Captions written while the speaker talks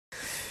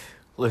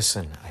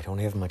Listen, I don't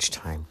have much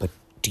time, but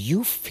do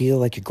you feel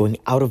like you're going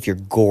out of your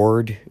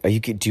gourd?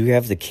 Do you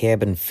have the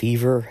cabin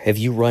fever? Have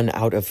you run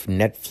out of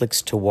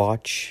Netflix to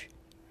watch?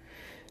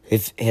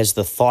 Has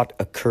the thought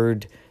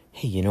occurred,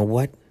 hey, you know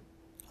what?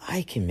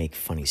 I can make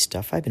funny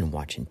stuff. I've been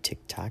watching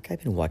TikTok.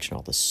 I've been watching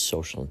all the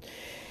social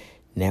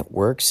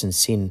networks and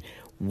seeing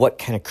what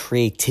kind of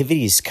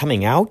creativity is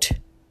coming out.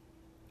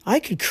 I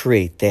could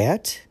create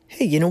that.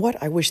 Hey, you know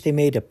what? I wish they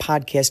made a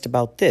podcast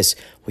about this.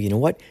 Well, you know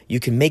what?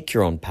 You can make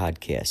your own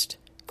podcast.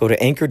 Go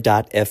to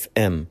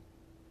anchor.fm.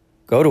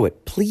 Go to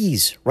it,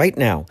 please, right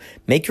now.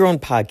 Make your own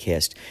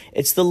podcast.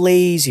 It's the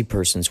lazy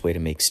person's way to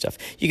make stuff.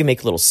 You can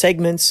make little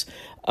segments.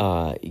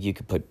 You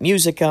can put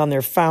music on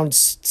there, found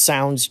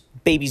sounds,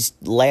 babies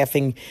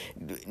laughing,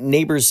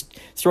 neighbors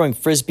throwing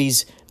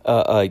frisbees,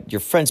 your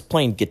friends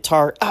playing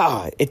guitar.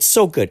 It's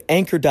so good.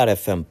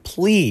 Anchor.fm.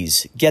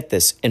 Please get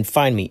this and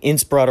find me,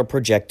 Inspirato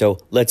Projecto.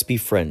 Let's be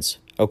friends,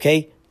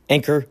 okay?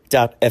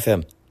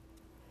 Anchor.fm.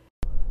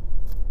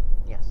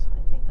 Yes,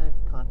 I think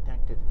I've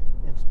contacted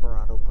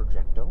Inspirato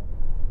Projecto,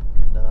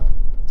 and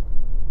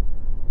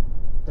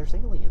there's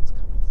aliens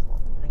coming for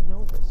me. I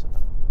know this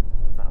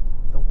about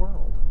the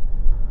world.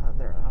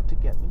 They're out to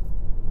get me.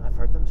 I've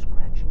heard them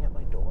scratching at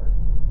my door.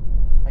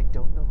 I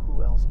don't know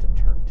who else to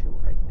turn to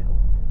right now.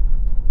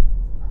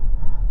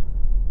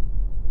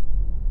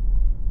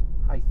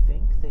 I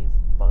think they've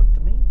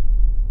bugged me.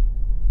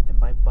 And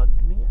by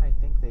bugged me, I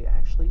think they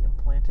actually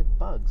implanted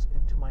bugs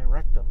into my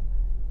rectum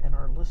and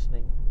are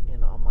listening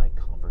in on my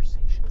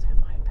conversations and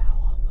my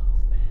bowel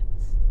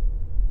movements.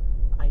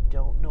 I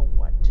don't know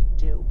what to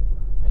do.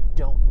 I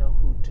don't know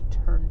who to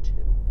turn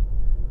to.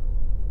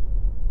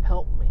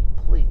 Help me,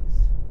 please.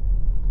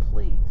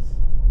 Please.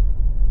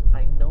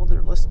 I know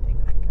they're listening.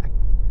 I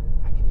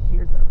can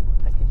hear them.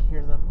 I can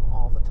hear them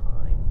all the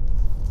time.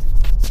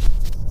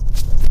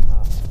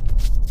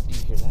 Do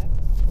you hear that?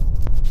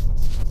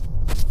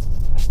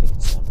 I think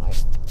it's them.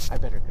 I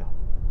better go.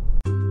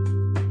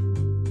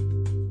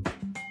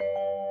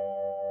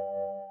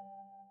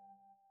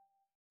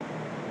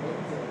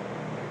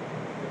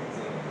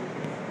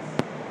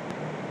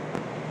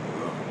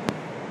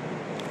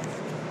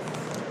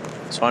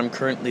 So I'm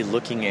currently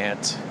looking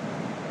at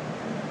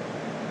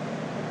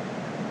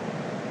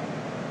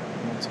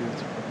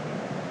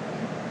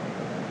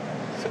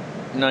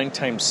 9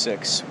 times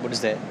 6. What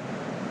is that?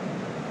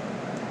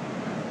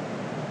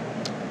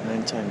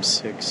 9 times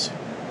 6.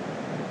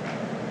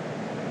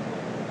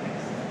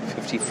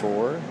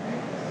 54.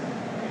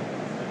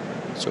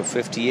 So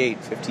 58.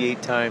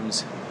 58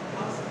 times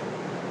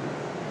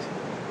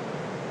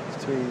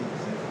 3, 4,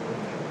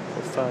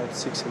 5,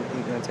 6, 7,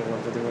 8, 9, 10,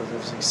 11, 12,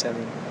 13, 6,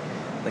 7.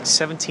 Like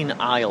 17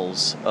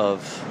 aisles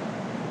of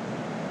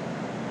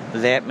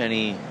that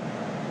many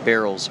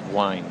barrels of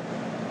wine.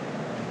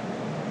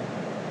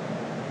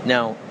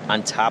 Now,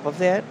 on top of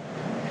that,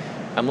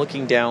 I'm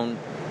looking down.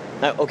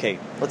 Okay,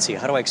 let's see.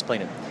 How do I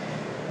explain it?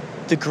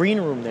 The green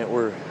room that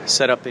we're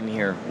set up in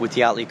here with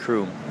the Yachtly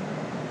crew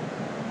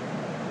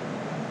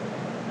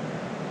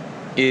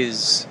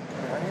is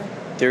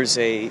there's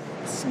a.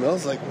 It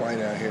smells like wine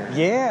out here.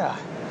 Yeah.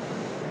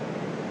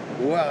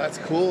 Wow, that's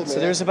cool, man. So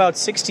there's about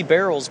 60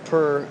 barrels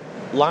per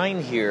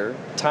line here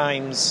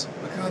times.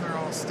 Look how they're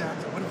all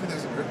stacked up. What if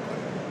there's an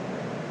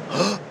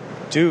earthquake?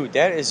 Dude,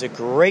 that is a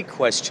great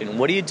question.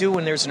 What do you do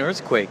when there's an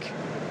earthquake?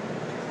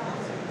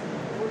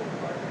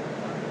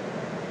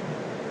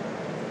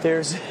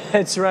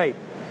 That's right.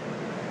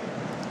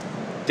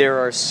 There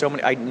are so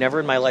many. I never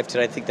in my life did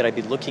I think that I'd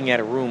be looking at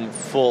a room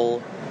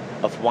full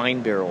of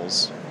wine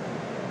barrels.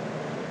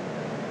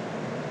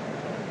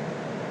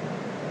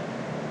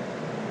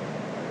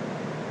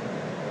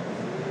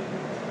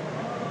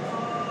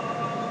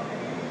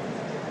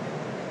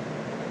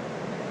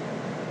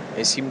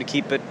 They seem to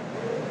keep it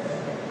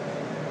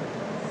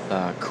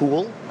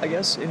cool, I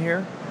guess, in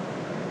here.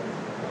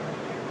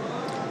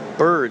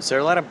 Birds. There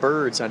are a lot of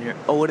birds on here.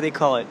 Oh, what do they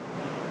call it?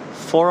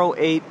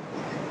 408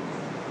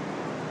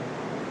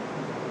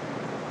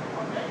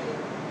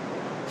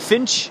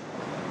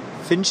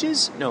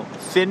 Finches? No.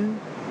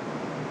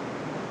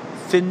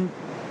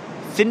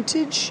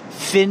 Vintage?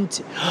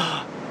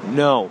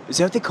 No. Is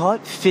that what they call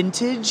it?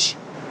 Vintage?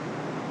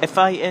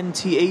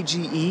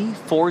 Fintage?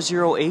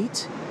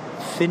 408?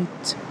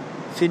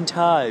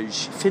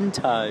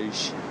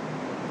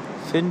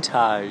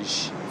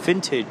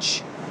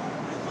 Vintage.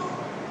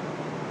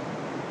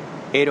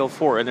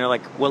 804, and they're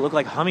like what look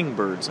like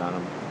hummingbirds on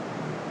them.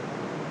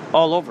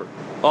 All over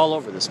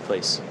this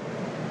place.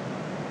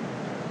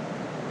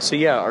 So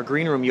yeah, our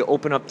green room. You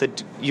open up the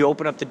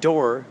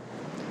door,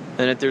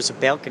 and there's a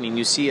balcony, and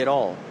you see it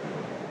all.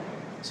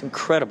 It's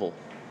incredible.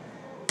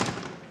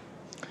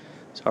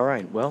 So, all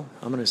right, well,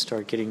 I'm gonna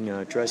start getting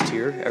dressed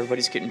here.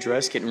 Everybody's getting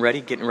dressed, getting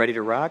ready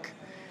to rock.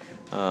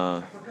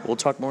 We'll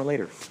talk more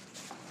later.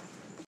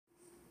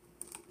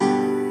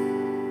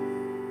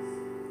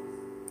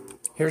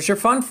 Here's your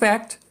fun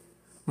fact.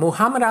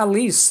 Muhammad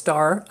Ali's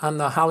star on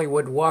the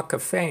Hollywood Walk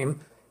of Fame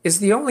is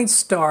the only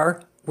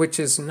star which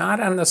is not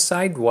on the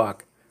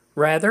sidewalk.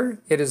 Rather,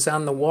 it is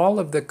on the wall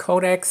of the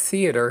Kodak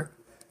Theater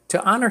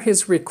to honor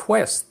his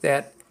request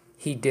that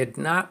he did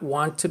not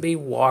want to be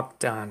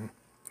walked on.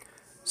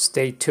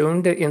 Stay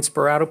tuned to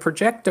Inspirato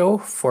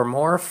Projecto for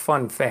more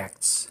fun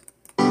facts.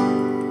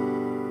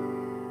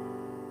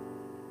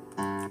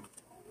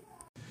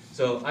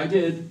 So I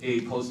did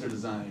a poster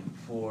design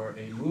for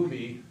a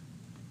movie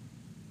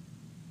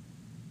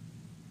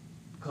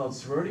called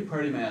Sorority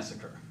Party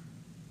Massacre.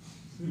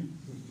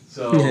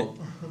 So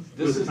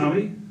this Was it is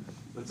comedy?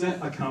 What's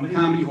that? A comedy?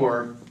 Comedy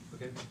horror.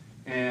 Okay.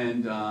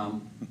 And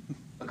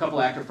a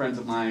couple actor friends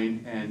of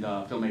mine and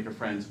filmmaker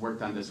friends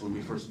worked on this when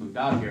we first moved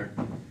out here.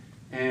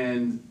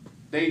 And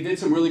they did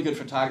some really good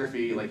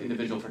photography, like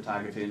individual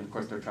photography, and of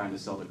course they're trying to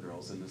sell the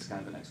girls in this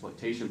kind of an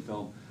exploitation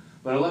film.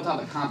 But I loved how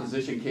the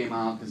composition came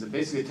out because it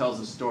basically tells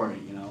a story,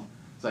 you know.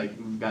 It's like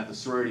we've got the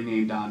sorority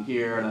name down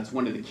here, and that's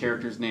one of the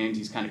characters' names.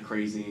 He's kind of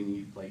crazy,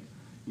 and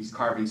he's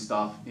carving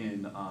stuff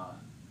in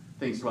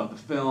things throughout the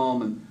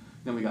film, and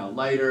then we got a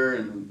lighter,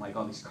 and then like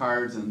all these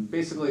cards, and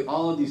basically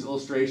all of these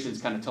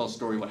illustrations kind of tell a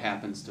story what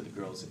happens to the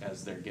girls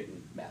as they're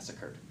getting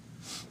massacred.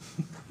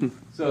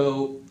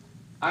 So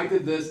I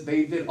did this,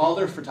 they did all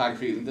their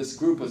photography, and this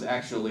group was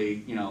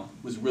actually, you know,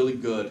 was really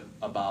good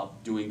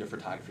about doing their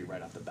photography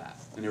right off the bat.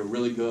 And they were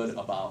really good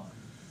about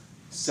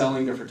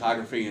selling their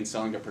photography and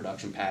selling their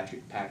production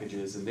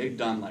packages, and they've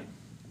done like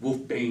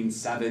Wolfbane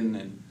 7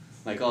 and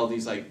like all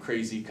these like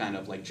crazy kind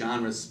of like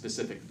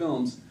genre-specific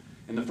films,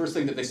 and the first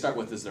thing that they start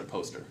with is their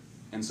poster.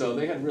 And so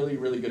they had really,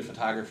 really good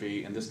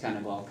photography, and this kind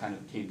of all kind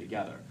of came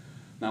together.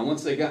 Now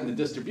once they got into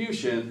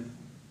distribution,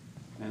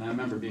 and I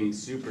remember being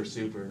super,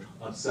 super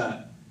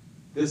upset,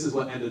 this is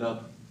what ended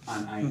up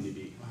on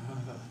IMDb.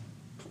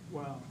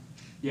 Wow.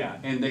 Yeah,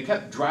 and they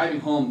kept driving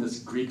home this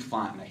Greek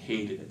font, and I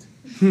hated it.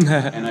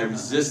 And I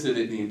resisted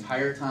it the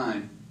entire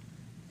time.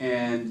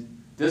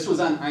 And this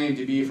was on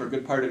IMDb for a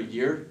good part of a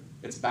year.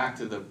 It's back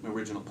to the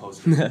original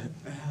poster.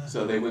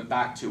 So they went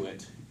back to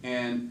it.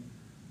 And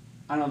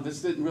I don't know,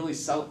 this didn't really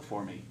sell it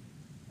for me.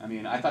 I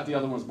mean, I thought the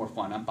other one was more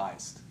fun. I'm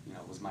biased. You know,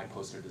 it was my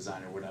poster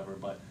design or whatever.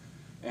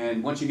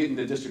 And once you get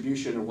into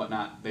distribution or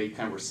whatnot, they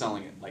kind of were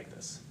selling it like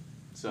this.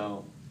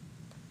 So,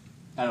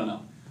 I don't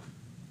know.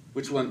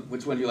 Which one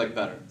do you like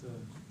better?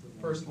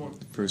 First one.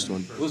 First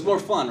one. It was more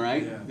fun,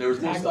 right? Yeah. There was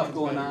more stuff Tagline's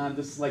going better. on.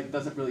 This like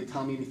doesn't really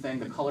tell me anything.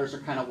 The colors are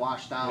kind of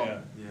washed out. Yeah.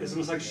 It's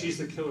almost like she's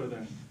the killer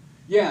then.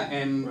 Yeah,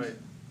 and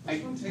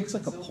Right. Looks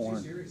like a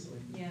porn.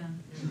 Yeah.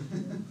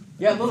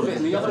 yeah, a little bit.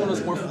 And the other one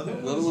was more. The other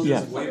one was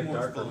Yeah. Way more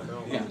darker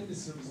film. Yeah.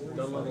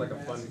 Don't look like a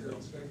fun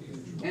film.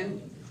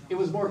 And it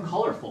was more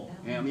colorful.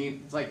 And I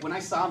mean, it's like when I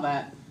saw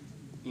that,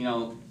 you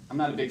know, I'm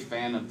not a big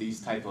fan of these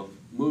type of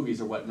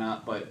movies or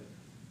whatnot, but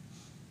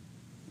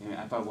you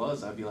know, if I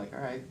was, I'd be like,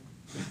 all right.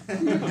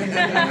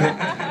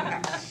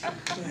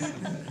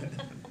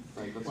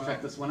 Like, let's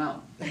check this one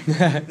out.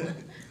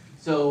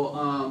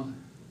 So,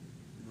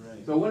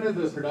 so one of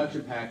the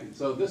production package.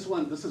 So this is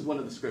one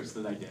of the scripts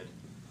that I did,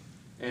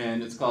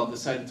 and it's called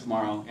This Side of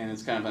Tomorrow, and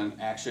it's kind of an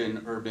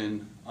action,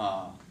 urban,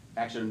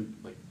 action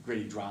like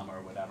gritty drama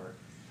or whatever.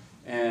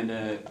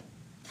 And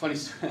funny,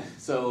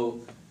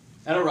 so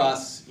Etta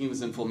Ross, he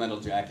was in Full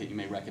Metal Jacket. You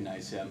may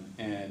recognize him,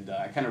 and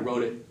I kind of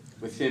wrote it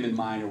with him in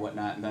mind or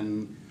whatnot, and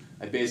then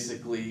I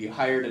basically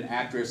hired an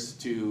actress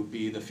to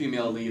be the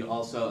female lead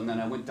also, and then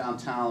I went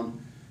downtown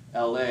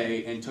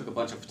LA and took a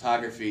bunch of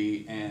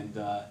photography, and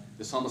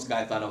this homeless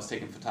guy thought I was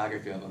taking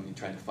photography of him and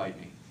tried to fight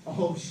me.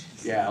 Oh,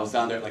 shit. Yeah, I was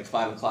down there at like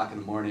 5 o'clock in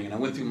the morning, and I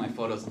went through my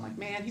photos. I'm like,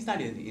 man, he's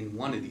not in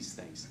one of these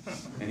things.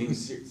 And he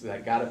was serious. I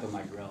got up in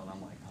my grill, and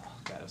I'm like, oh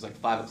god, it was like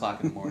 5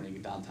 o'clock in the morning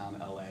in downtown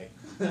LA.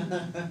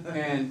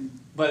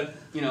 But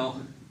you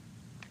know,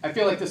 I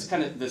feel like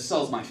this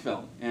sells my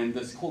film, and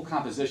this whole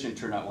composition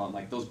turned out well.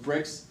 Like those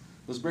bricks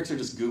are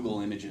just Google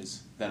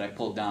images that I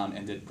pulled down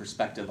and did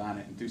perspective on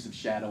it and threw some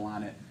shadow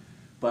on it.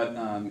 But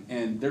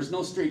and there's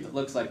no street that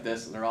looks like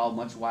this. They're all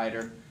much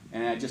wider,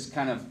 and I just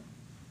kind of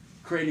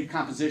created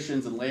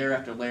compositions and layer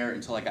after layer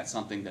until I got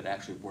something that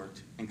actually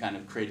worked and kind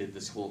of created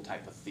this whole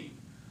type of theme.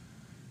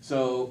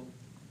 So,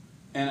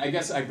 and I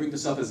guess I bring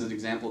this up as an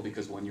example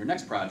because when your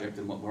next project,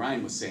 and what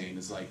Ryan was saying,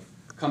 is like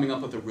coming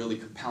up with a really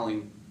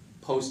compelling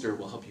poster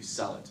will help you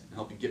sell it and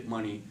help you get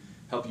money,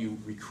 help you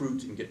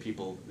recruit and get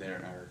people that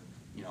are,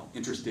 you know,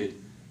 interested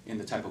in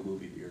the type of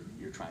movie that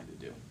you're trying to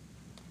do.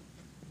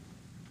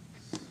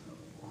 So,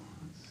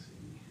 let's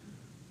see.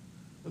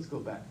 Let's go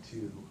back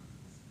to.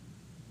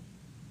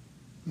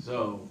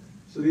 So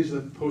these are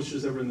the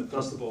posters that were in the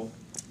festival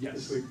yes.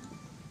 this week.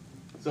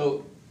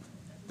 So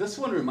this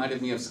one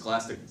reminded me of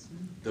Scholastic,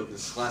 the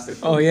Scholastic.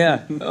 Oh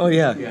yeah. Oh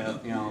yeah. Yeah,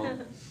 you know,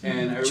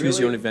 and I Choose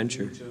your own really,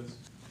 adventure.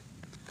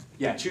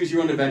 Yeah, choose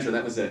your own adventure.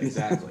 That was it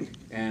exactly.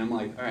 And I'm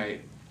like, all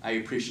right, I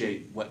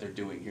appreciate what they're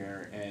doing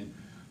here. And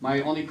my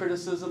only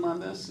criticism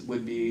on this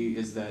would be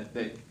is that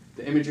the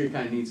imagery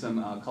kind of needs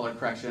some color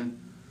correction.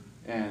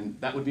 And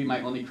that would be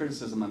my only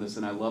criticism on this,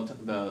 and I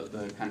loved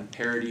the kind of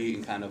parody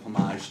and kind of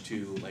homage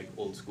to like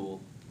old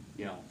school,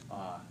 you know,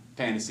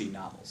 fantasy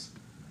novels.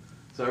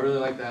 So I really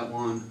like that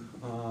one.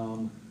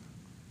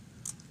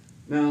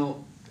 Now,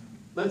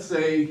 let's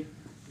say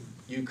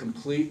you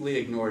completely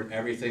ignored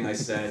everything I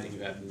said and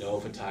you have no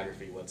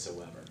photography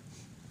whatsoever.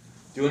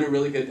 Doing a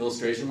really good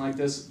illustration like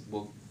this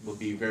will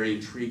be very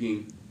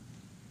intriguing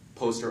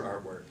poster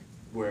artwork.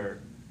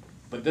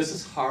 But this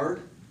is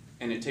hard,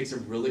 and it takes a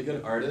really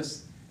good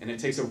artist, and it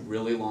takes a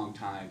really long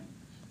time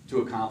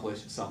to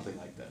accomplish something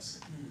like this.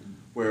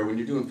 Where when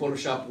you're doing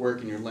Photoshop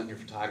work and you're letting your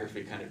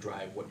photography kind of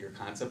drive what your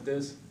concept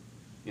is,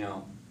 you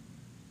know,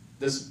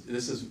 this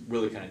is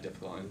really kind of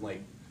difficult. And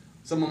like,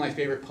 some of my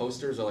favorite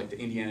posters are like the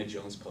Indiana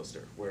Jones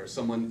poster, where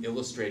someone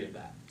illustrated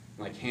that,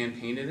 and like hand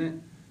painted it.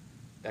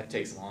 That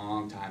takes a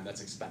long time,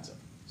 that's expensive.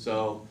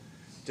 So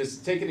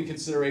just take into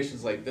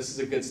considerations like this is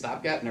a good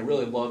stopgap, and I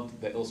really loved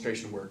the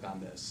illustration work on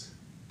this.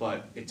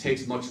 But it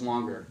takes much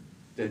longer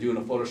than doing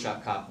a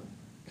Photoshop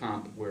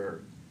comp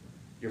where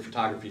your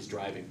photography is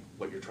driving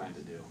what you're trying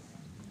to do.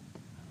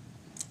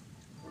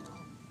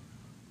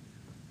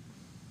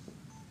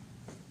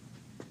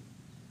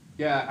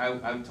 Yeah,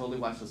 I would totally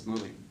watch this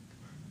movie.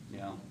 You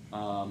know,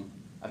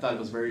 I thought it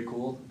was very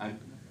cool.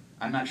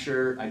 I'm not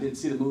sure, I didn't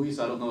see the movie,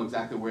 so I don't know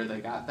exactly where they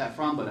got that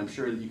from, but I'm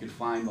sure that you could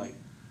find like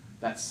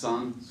that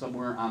sun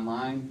somewhere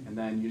online, and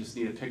then you just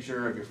need a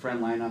picture of your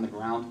friend lying on the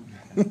ground,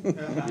 you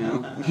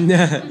know?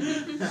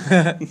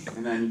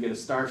 And then you get a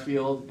star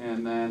field,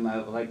 and then I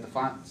like the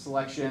font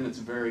selection. It's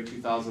very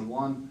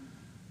 2001.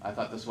 I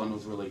thought this one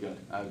was really good.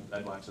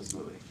 I'd watch this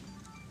movie.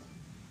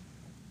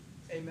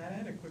 Hey Matt, I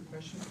had a quick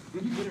question.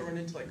 You wouldn't run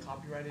into like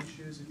copyright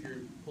issues if you're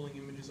pulling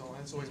images on.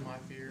 That's always my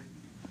fear.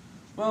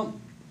 Well,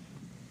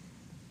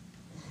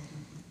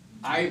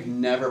 I've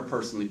never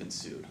personally been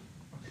sued.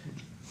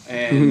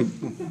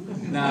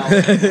 And now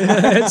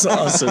That's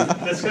awesome.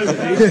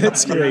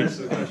 That's great.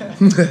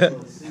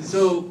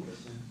 So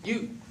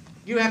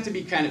you have to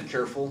be kind of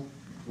careful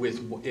with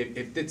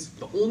if it's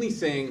the only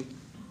thing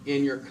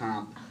in your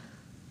comp.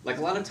 Like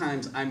a lot of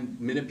times I'm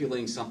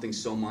manipulating something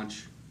so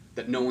much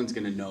that no one's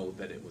gonna know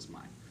that it was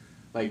mine.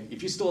 Like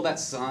if you stole that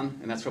sun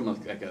and that's from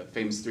like a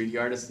famous 3D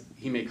artist,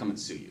 he may come and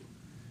sue you.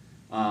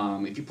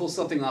 If you pull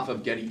something off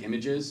of Getty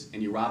Images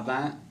and you rob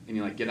that and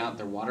you like get out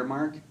their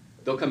watermark,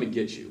 they'll come and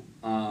get you.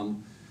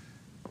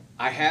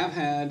 I have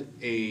had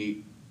a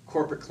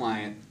corporate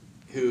client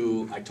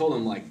who I told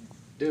him like,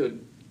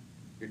 dude,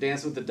 you're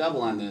dancing with the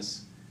devil on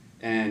this.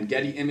 And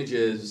Getty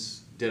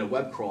Images did a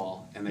web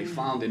crawl and they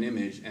found an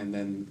image and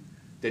then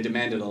they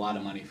demanded a lot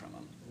of money from him.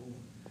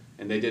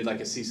 And they did like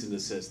a cease and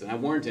desist. And I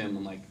warned him,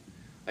 I'm like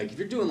if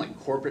you're doing like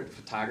corporate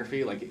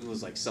photography, like it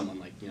was like someone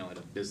like, you know, at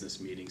a business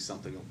meeting,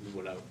 something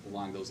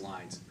along those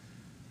lines,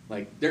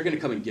 like they're gonna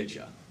come and get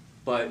you.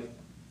 But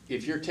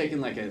if you're taking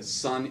like a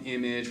sun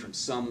image from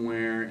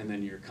somewhere and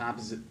then you're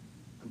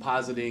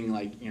compositing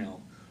like, you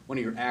know, one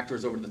of your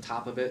actors over the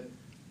top of it,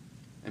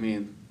 I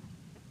mean,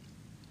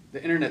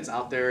 the internet's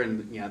out there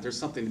and yeah, there's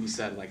something to be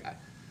said. Like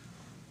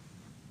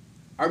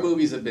our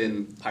movies have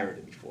been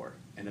pirated before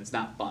and it's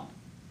not fun,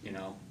 you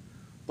know,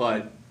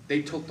 but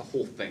they took the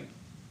whole thing,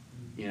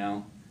 you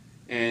know,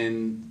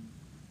 and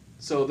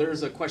so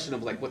there's a question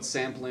of like what's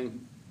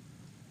sampling,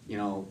 you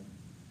know,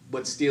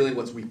 what's stealing,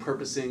 what's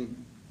repurposing,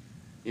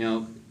 you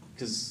know,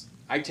 because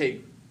I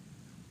take,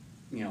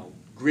 you know,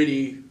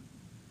 gritty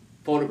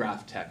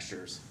photograph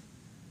textures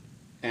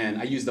and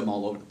I use them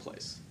all over the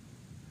place.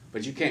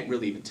 But you can't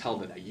really even tell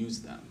that I use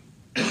them.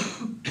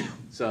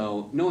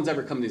 So no one's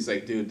ever come to me and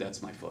say, dude,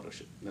 that's my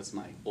Photoshop. That's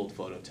my old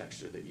photo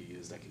texture that you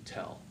used, I can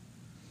tell.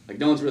 Like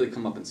no one's really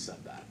come up and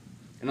said that.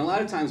 And a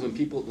lot of times when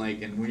people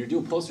like, and when you're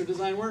doing poster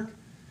design work,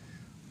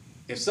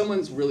 if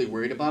someone's really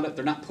worried about it,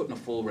 they're not putting a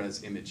full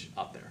res image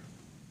out there.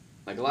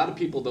 Like a lot of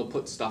people, they'll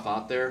put stuff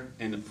out there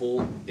and the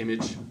full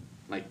image,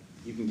 like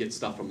you can get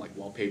stuff from like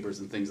wallpapers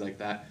and things like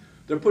that.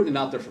 They're putting it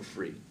out there for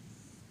free.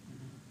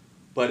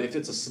 But if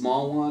it's a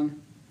small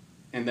one,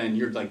 and then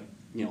you're like,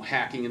 you know,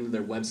 hacking into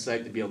their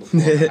website to be able to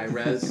pull up high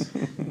res,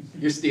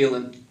 you're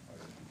stealing.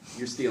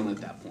 You're stealing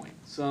at that point.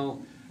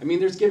 So, I mean,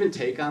 there's give and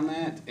take on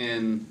that,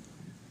 and,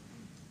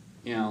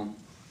 you know,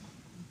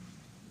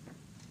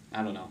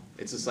 I don't know.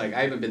 It's just like,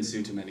 I haven't been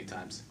sued too many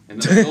times.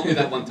 And it was only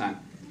that one time.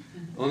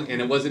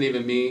 And it wasn't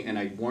even me, and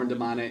I warned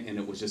them on it, and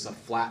it was just a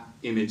flat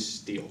image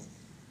steal.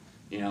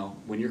 You know,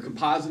 when you're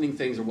compositing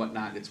things or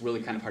whatnot, it's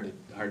really kind of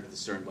hard to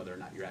discern whether or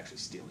not you're actually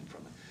stealing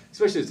from it.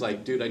 Especially it's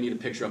like, dude, I need a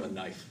picture of a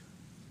knife.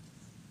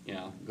 You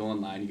know, go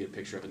online, you get a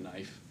picture of a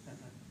knife,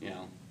 you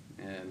know,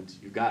 and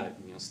you got it,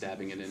 you know,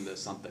 stabbing it into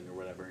something or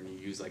whatever, and you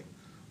use like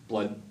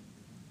blood,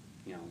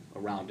 you know,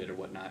 around it or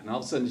whatnot, and all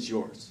of a sudden it's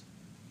yours.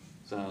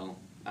 So,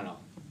 I don't know.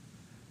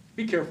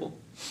 Be careful.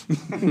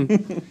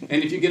 And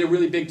if you get a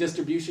really big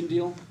distribution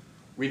deal,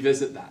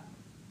 revisit that.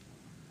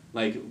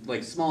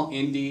 Like small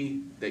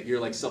indie that you're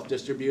like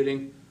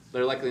self-distributing,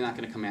 they're likely not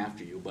going to come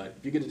after you. But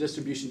if you get a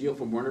distribution deal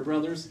from Warner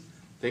Brothers,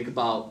 think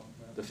about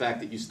the fact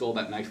that you stole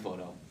that knife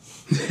photo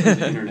from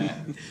the internet,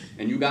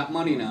 and you got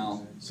money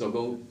now. So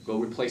go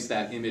replace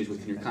that image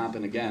within your comp.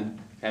 And again,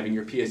 having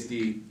your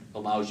PSD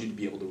allows you to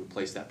be able to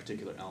replace that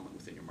particular element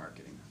within your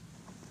marketing.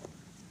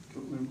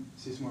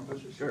 See some more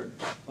pictures? Sure.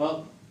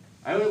 Well,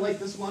 I really like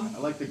this one. I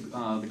like the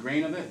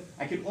grain of it.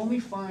 I could only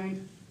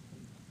find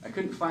I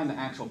couldn't find the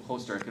actual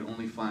poster. I could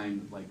only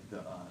find like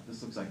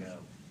this looks like a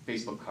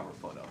Facebook cover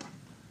photo.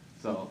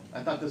 So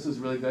I thought this was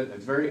really good.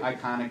 It's a very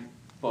iconic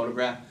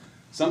photograph.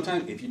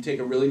 Sometimes if you take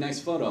a really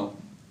nice photo,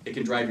 it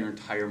can drive your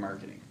entire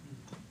marketing.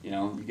 You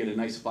know, you get a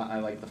nice font. I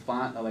like the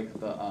font. I like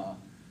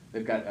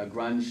they've got a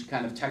grunge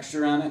kind of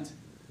texture on it.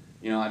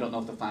 You know, I don't know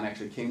if the font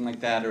actually came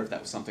like that or if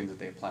that was something that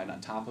they applied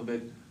on top of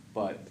it,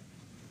 but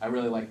I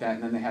really like that.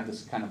 And then they have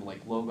this kind of like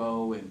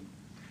logo and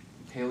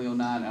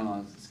Paleonaut, I don't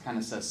know, it kind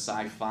of says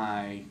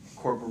sci-fi,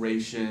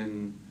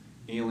 corporation,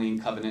 alien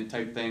covenant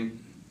type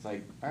thing. It's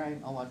like, all right,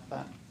 I'll watch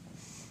that.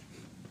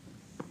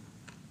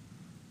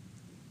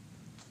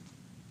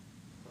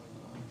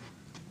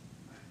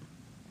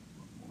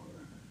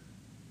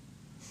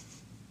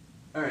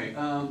 All right.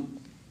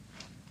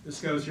 This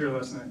guy was here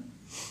last night.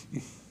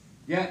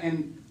 Yeah,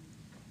 and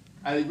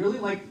I really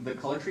like the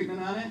color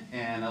treatment on it,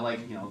 and I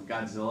like, you know,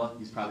 Godzilla.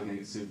 He's probably gonna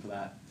get sued for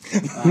that.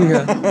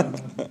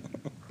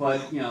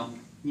 But you know,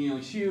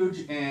 it's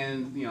huge,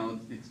 and you know,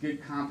 it's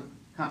good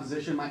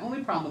composition. My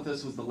only problem with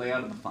this was the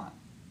layout of the font.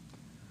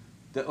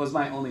 That was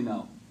my only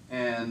note,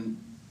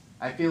 and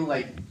I feel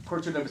like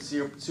Portrait of a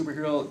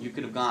Superhero, you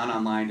could have gone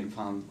online and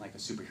found like a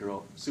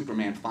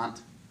Superman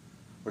font,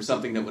 or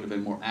something that would have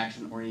been more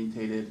action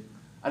orientated.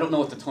 I don't know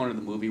what the tone of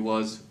the movie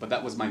was, but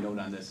that was my note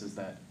on this, is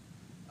that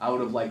I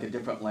would have liked a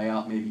different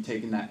layout, maybe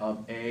taking that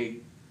of A,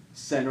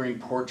 centering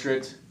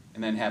portrait,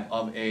 and then have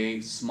of A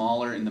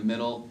smaller in the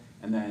middle,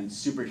 and then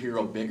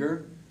superhero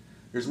bigger.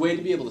 There's a way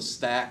to be able to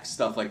stack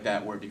stuff like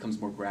that where it becomes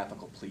more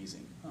graphically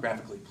pleasing.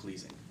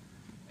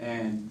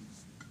 And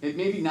it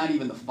maybe not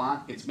even the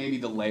font, it's maybe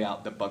the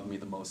layout that bugged me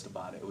the most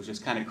about it. It was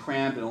just kind of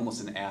crammed and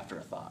almost an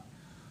afterthought.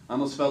 I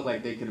almost felt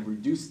like they could have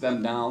reduced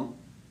them down,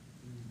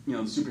 you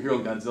know, the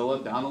superhero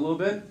Godzilla down a little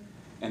bit,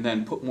 and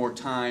then put more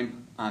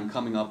time on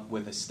coming up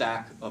with a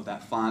stack of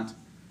that font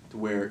to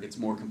where it's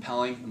more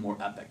compelling and more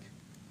epic.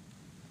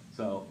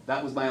 So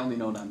that was my only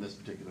note on this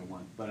particular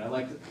one. But I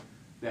liked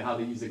how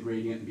they use the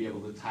gradient and be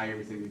able to tie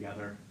everything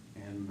together.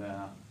 And,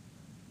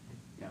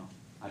 you know,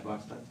 I'd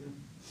watch that too.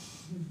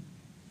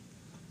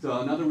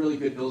 So another really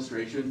good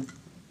illustration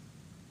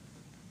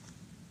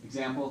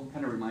example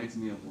kind of reminds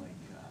me of like,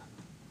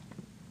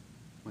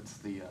 what's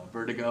the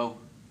Vertigo,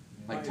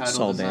 like title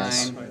Saul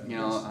design, Bass. you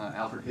know,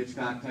 Alfred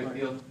Hitchcock type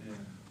deal.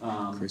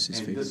 And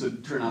this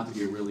would turn out to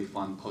be a really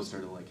fun poster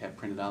to like have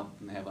printed out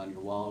and have on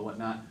your wall or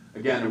whatnot.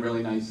 Again, a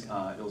really nice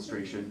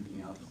illustration.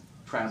 You know,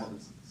 travel.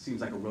 It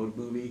seems like a road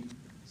movie.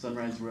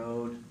 Sunrise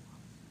Road.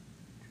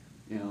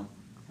 You know,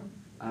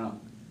 I don't know.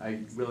 I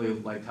really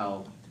liked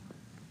how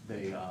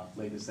they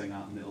laid this thing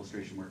out, and the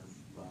illustration works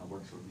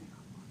for me.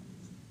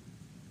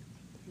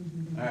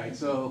 All right,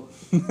 so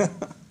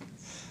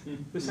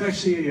This is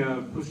actually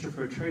a poster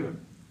for a trailer.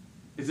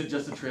 is it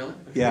just a trailer?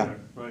 Yeah.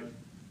 Right.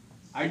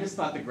 I just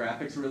thought the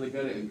graphics were really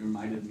good. It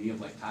reminded me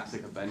of like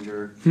Toxic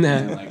Avenger, Nah.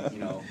 and like, you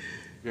know,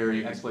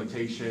 very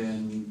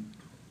exploitation,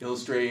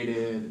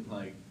 illustrated.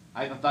 Like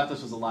I thought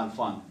this was a lot of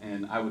fun,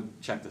 and I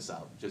would check this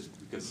out just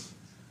because.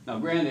 Now,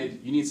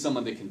 granted, you need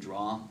someone that can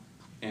draw,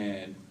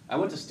 and I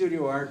went to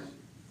studio art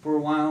for a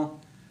while.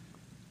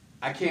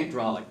 I can't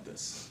draw like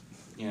this.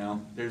 You know,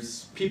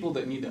 there's people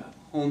that need to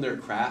hone their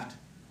craft,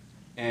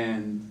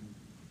 and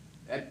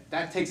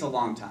that takes a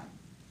long time.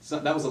 So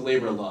that was a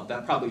labor of love.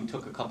 That probably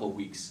took a couple of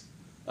weeks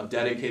of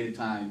dedicated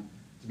time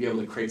to be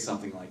able to create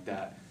something like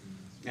that.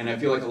 And I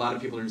feel like a lot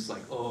of people are just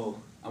like, oh,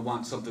 I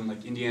want something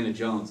like Indiana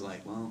Jones.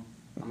 Like, well,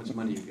 how much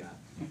money you got?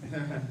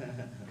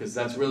 Because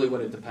that's really what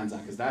it depends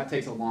on, because that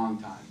takes a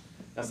long time.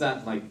 That's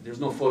not like, there's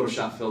no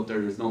Photoshop filter,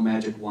 there's no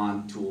magic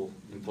wand tool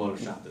in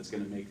Photoshop that's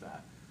going to make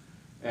that.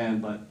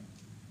 But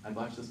I'd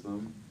watch this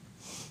movie.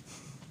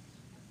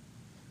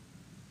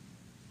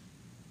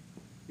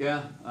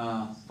 Yeah,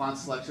 font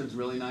selection's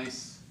really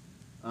nice.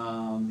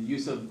 The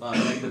use of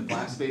negative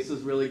black space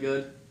is really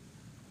good.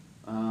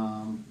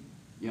 You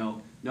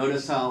know,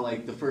 notice how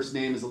like the first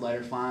name is a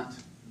lighter font,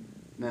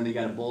 and then they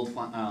got a bold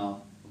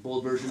font,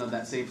 bold version of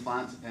that same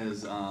font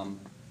as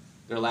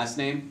their last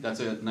name. That's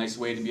a nice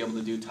way to be able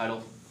to do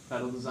title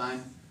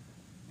design,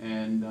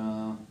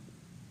 and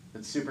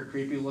it's super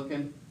creepy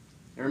looking.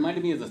 It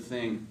reminded me of the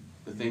Thing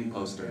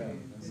poster.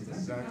 That's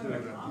exactly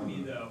what I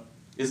comedy, though.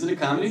 Is it a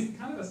comedy? It's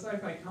kind of a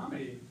sci-fi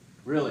comedy.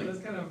 Really? That's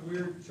kind of a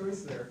weird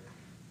choice there.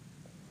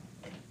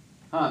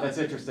 Huh, that's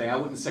interesting. I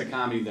wouldn't say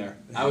comedy there.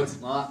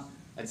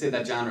 I'd say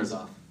that genre's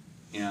off.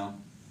 You know,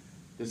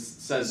 this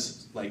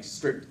says like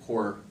strict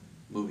horror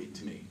movie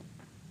to me,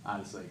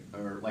 honestly,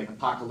 or like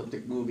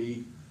apocalyptic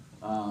movie,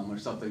 or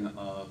something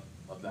of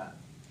that.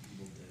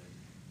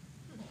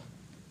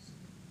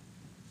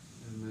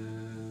 And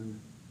then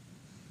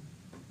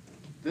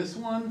this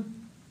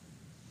one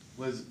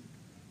was,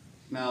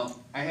 now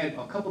I had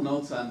a couple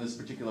notes on this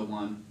particular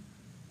one.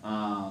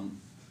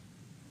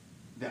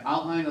 The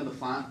outline of the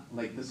font,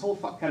 like this whole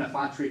kind of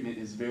font treatment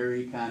is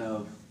very kind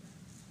of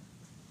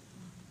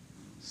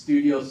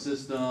studio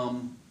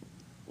system,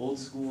 old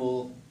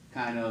school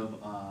kind of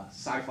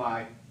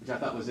sci-fi, which I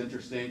thought was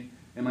interesting.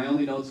 And my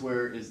only notes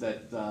is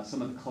that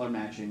some of the color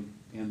matching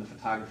in the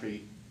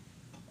photography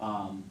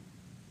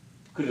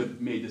could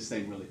have made this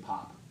thing really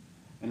pop.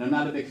 And I'm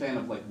not a big fan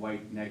of like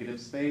white negative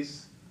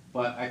space,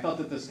 but I felt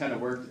that this kind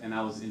of worked, and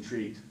I was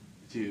intrigued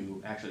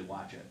to actually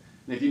watch it.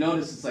 And if you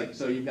notice, it's like,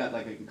 so you've got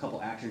like a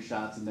couple action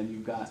shots, and then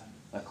you've got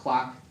a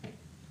clock,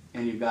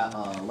 and you've got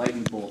a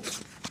lightning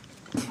bolt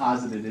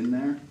posited in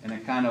there, and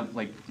it kind of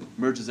like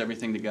merges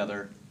everything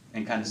together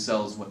and kind of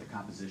sells what the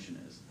composition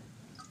is.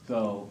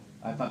 So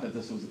I thought that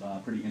this was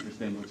pretty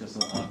interesting with just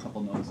a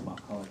couple notes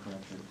about color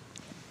correction.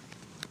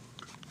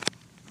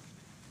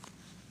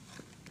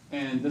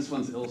 And this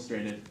one's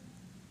illustrated,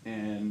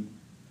 and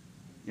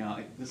you know,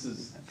 this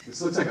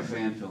looks like a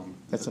fan film.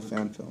 That's a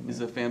fan film. Is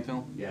it a fan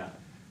film? Yeah.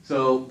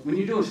 So when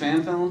you do a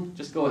fan film,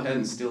 just go ahead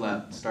and steal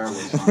that Star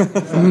Wars song.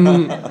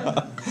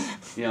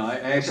 You know, I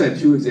actually have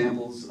two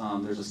examples.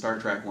 There's a Star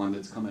Trek one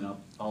that's coming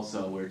up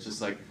also, where it's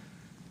just like,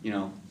 you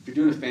know, if you're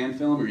doing a fan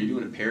film or you're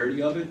doing a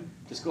parody of it,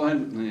 just go ahead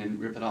and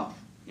rip it off,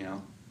 you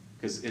know,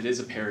 because it is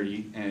a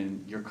parody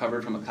and you're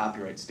covered from a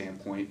copyright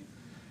standpoint.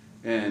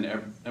 And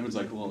everyone's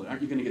like, well,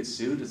 aren't you going to get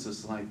sued? It's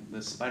just like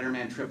the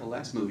Spider-Man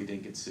XXX movie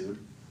didn't get sued.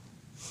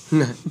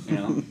 You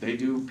know, they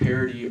do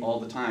parody all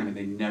the time and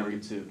they never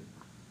get sued.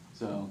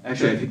 So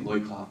actually, I think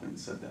Lloyd Kaufman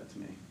said that to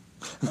me.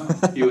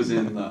 He was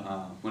in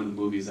one of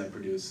the movies I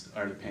produced,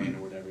 Art of Pain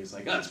or whatever. He's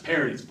like, oh, it's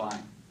parody, it's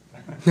fine.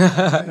 All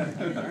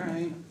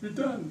right, You're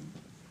done.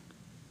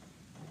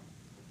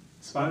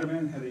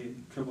 Spider-Man had a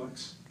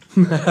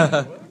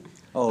XXX.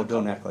 Oh,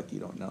 don't act like you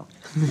don't know.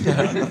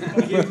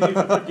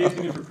 I gave it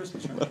to you for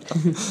Christmas,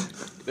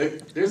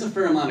 right? There's a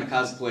fair amount of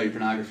cosplay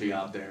pornography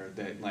out there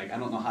that, like, I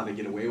don't know how they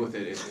get away with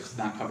it if it's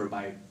not covered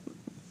by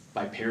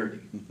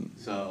parody.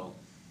 So,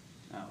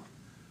 no,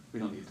 we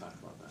don't need to talk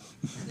about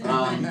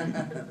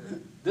that.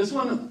 This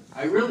one,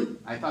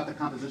 I thought the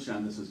composition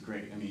on this was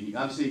great. I mean,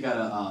 obviously you got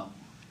a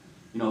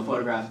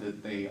photograph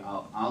that they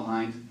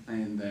outlined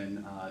and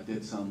then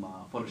did some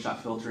Photoshop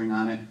filtering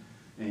on it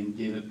and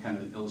gave it kind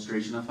of an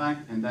illustration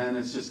effect. And then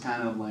it's just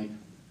kind of like,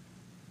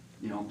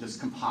 you know,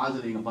 just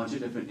compositing a bunch of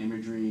different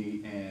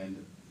imagery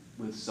and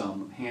with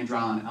some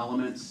hand-drawn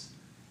elements.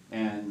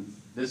 And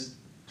this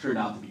turned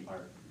out to be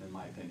art, in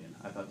my opinion.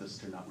 I thought this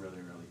turned out really,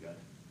 really good.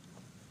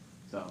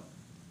 So.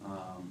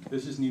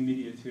 This is new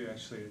media too,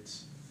 actually.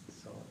 It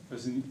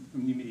was new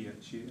media.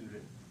 She entered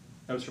it.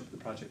 That was for the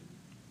project.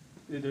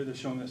 They're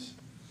showing this.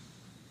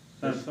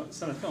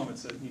 It's not a film.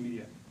 It's a new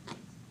media.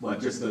 What?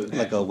 Just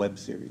like a web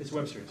series. It's a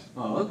web series.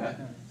 Oh, okay.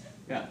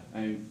 Yeah,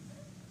 I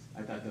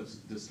thought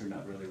this turned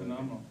out really, really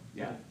phenomenal.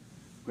 Good. Yeah,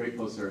 great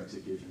poster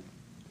execution.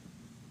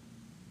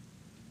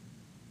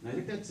 And I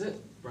think that's it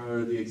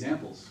for the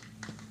examples.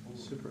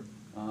 Super.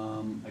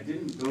 I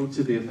didn't go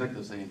to the effect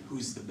of saying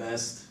who's the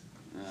best,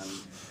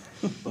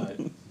 but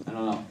I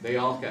don't know. They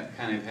all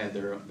kind of had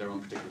their own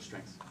particular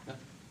strengths. Yeah.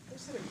 I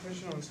just had a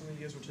question on something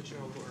you guys were touching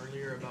on a little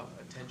earlier about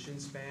attention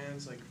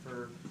spans, like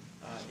for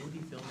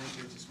indie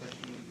filmmakers,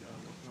 especially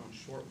working on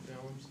short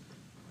films.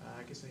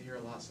 I guess I hear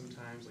a lot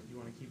sometimes, like you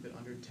want to keep it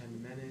under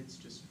 10 minutes.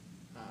 Just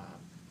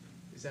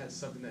is that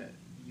something that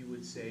you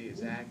would say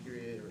is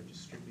accurate, or it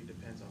just strictly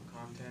depends on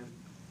content?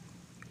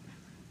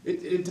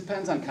 It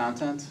depends on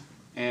content,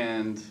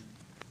 and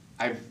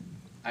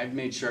I've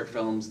made short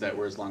films that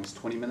were as long as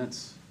 20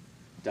 minutes,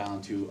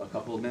 down to a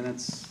couple of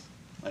minutes,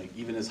 like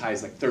even as high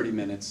as like 30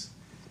 minutes.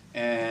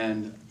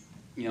 And,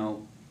 you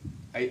know,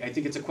 I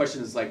think it's a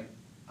question is like,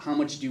 how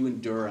much do you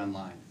endure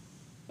online?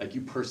 Like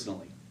you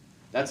personally.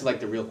 That's like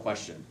the real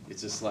question.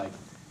 It's just like,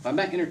 if I'm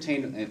not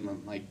entertained,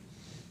 like,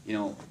 you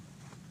know,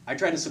 I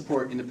try to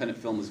support independent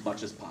film as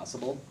much as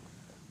possible,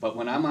 but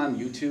when I'm on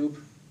YouTube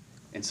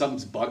and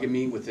something's bugging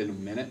me within a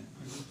minute,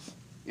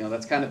 you know,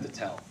 that's kind of the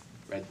tell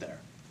right there.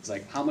 It's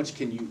like, how much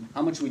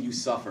will you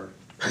suffer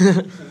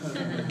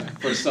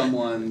for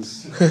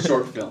someone's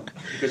short film?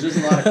 Because there's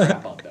a lot of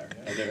crap out there.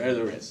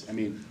 There is. I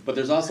mean, but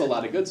there's also a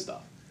lot of good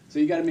stuff. So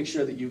you got to make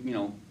sure that you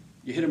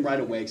hit them right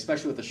away,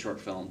 especially with a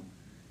short film,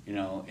 you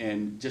know,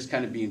 and just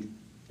kind of being,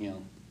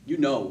 you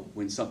know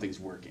when something's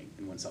working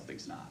and when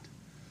something's not.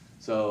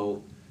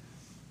 So,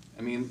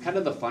 I mean, kind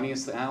of the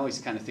funniest thing, I always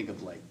kind of think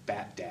of like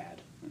Bat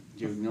Dad.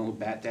 Do you know who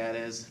Bat Dad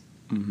is?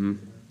 Mm-hmm.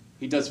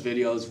 He does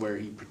videos where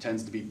he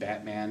pretends to be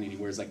Batman and he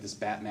wears like this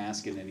bat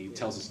mask and then he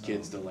tells his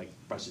kids to like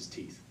brush his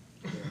teeth.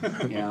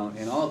 You know,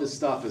 and all this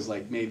stuff is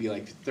like maybe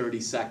like 30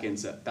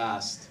 seconds at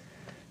best.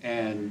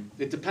 And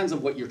it depends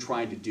on what you're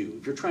trying to do.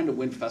 If you're trying to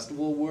win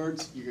festival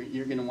awards,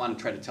 you're going to want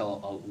to try to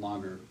tell a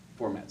longer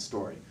format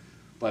story.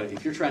 But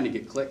if you're trying to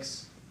get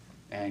clicks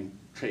and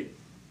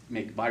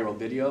make viral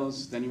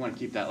videos, then you want to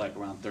keep that like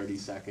around 30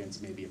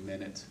 seconds, maybe a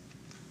minute,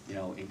 you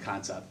know, in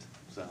concept.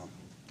 So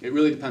it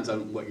really depends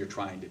on what you're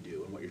trying to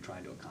do and what you're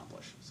trying to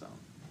accomplish. So,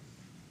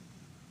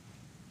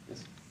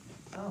 yes.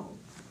 Oh,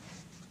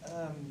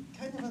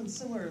 kind of on a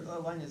similar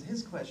line as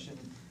his question.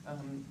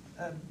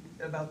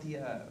 About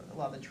a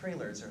lot of the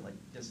trailers are like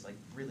just like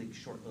really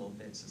short little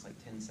bits, just like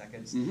 10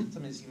 seconds. Mhm.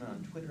 Sometimes even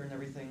on Twitter and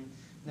everything.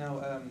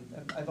 Now,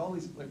 I've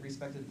always like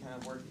respected the kind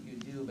of work that you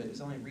do, but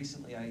it's only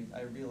recently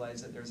I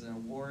realized that there's an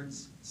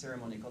awards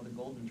ceremony called the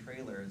Golden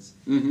Trailers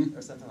Mhm.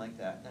 or something like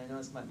that. And I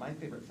noticed my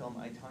favorite film,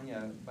 I,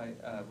 Tonya,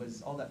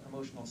 was all that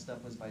promotional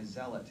stuff was by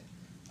Zealot.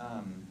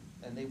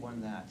 And they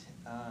won that.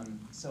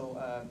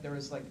 There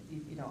was like,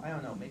 I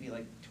don't know, maybe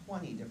like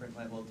 20 different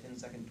like little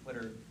 10-second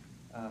Twitter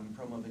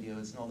promo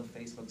videos and all the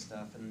Facebook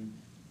stuff, and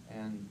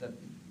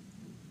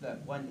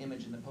that one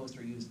image in the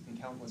poster used in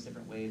countless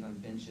different ways on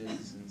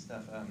benches and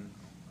stuff.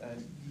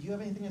 Do you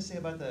have anything to say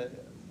about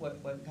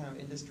what kind of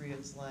industry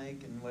it's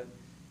like, and what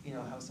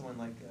how someone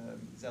like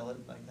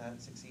Zealot like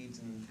that succeeds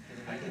in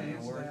I getting can an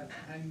answer award? that.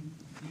 I'm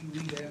the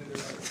lead editor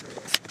of the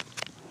trailer.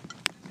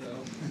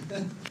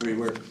 So. Where you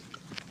work?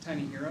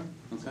 Tiny Hero.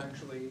 It's Okay.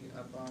 actually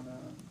up on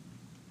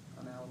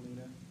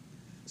Alameda.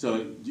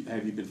 So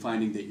have you been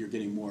finding that you're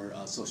getting more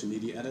social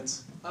media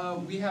edits?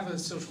 We have a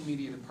social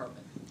media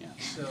department. Yeah.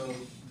 So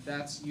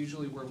that's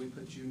usually where we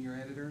put junior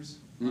editors,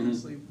 Mhm.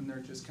 honestly, when they're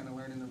just kind of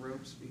learning the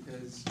ropes,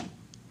 because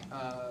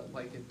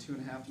like a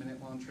 2.5-minute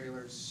long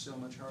trailer is so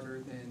much harder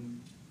than,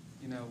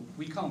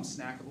 we call them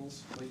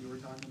snackables, like you were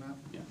talking about.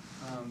 Yeah.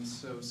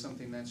 So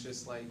something that's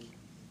just like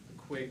a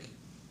quick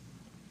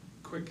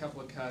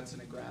couple of cuts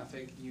and a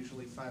graphic,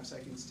 usually 5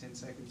 seconds, 10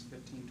 seconds,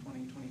 15,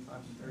 20, 25,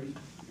 and 30.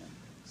 Yeah.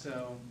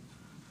 So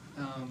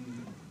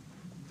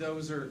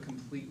those are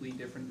completely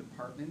different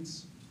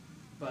departments,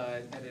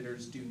 but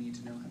editors do need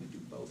to know how to do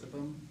both of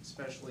them,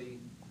 especially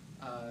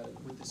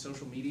with the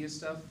social media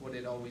stuff. What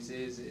it always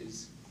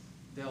is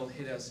they'll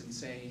hit us and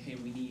say, hey,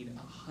 we need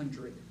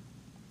 100,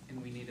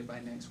 and we need it by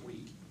next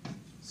week.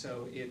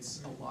 So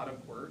it's a lot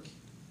of work.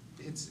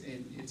 It's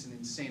an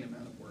insane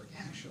amount of work,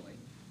 actually.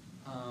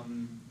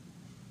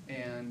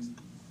 And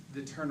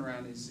the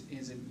turnaround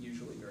isn't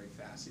usually very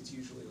fast. It's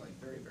usually like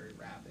very, very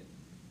rapid.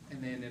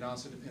 And then it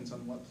also depends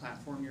on what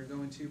platform you're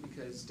going to,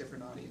 because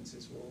different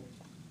audiences will,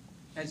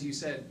 as you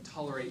said,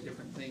 tolerate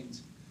different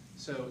things.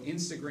 So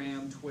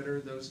Instagram, Twitter,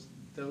 those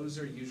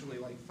are usually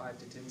like 5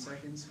 to 10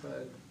 seconds,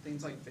 but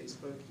things like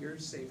Facebook, you're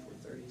safe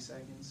with 30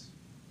 seconds,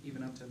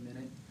 even up to a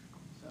minute.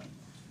 So.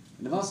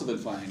 And I've also been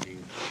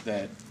finding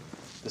that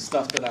the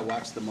stuff that I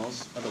watch the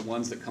most are the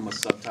ones that come with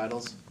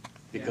subtitles,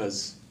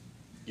 because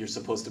you're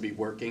supposed to be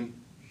working,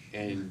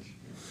 and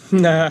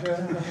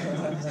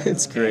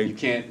It's great. you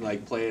can't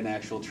like play an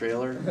actual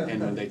trailer,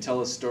 and when they tell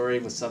a story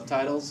with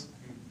subtitles,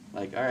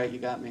 like, all right, you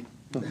got me.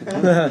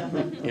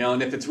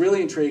 And if it's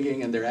really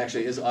intriguing and there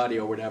actually is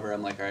audio or whatever,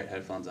 I'm like, all right,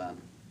 headphones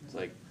on. It's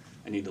like,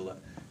 I need to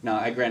look.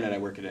 Now, granted, I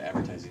work at an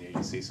advertising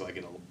agency, so I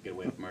get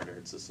away with murder.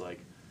 It's just like,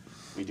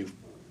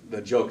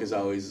 the joke is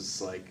always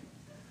just like,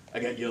 I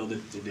got yelled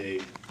at today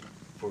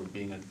for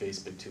being on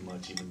Facebook too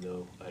much, even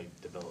though I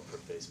develop for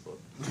Facebook.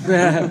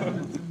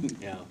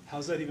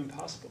 How's that even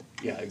possible?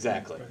 Yeah,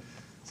 exactly. Right.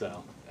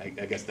 So I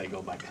guess they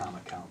go by comma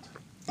count.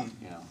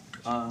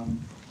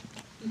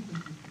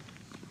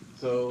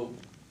 So,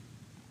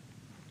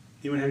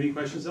 Anyone have any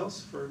questions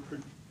else for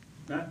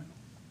Matt?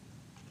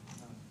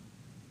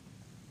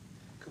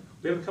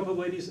 We have a couple of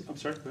ladies. I'm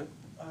sorry, go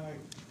ahead.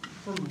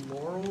 For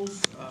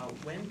Laurels,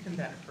 when can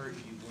that hurt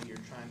you when you're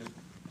trying to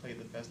play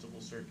the festival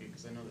circuit?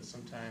 Because I know that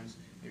sometimes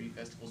maybe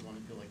festivals want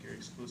to feel like you're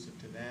exclusive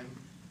to them,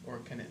 or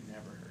can it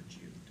never hurt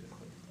you to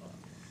put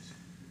Laurels?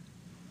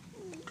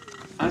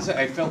 honestly,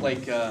 I felt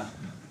like, at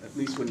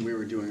least when we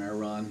were doing our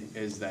run,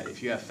 is that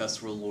if you have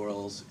festival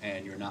laurels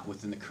and you're not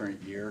within the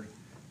current year,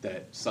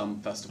 that some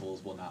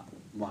festivals will not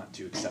want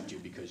to accept you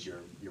because your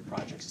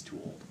project is too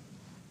old.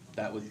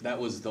 That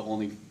was the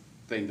only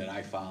thing that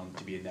I found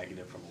to be a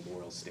negative from a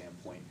laurel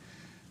standpoint.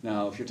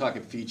 Now, if you're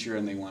talking feature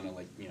and they want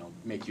to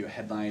make you a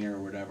headliner or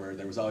whatever,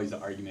 there was always the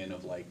argument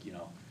of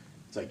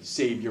it's like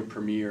save your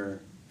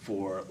premiere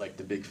for like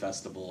the big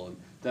festival, and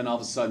then all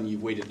of a sudden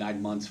you've waited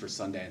 9 months for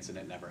Sundance and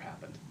it never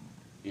happened,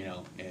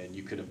 and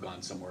you could have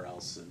gone somewhere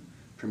else and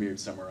premiered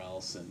somewhere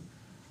else. And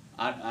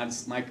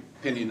my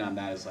opinion on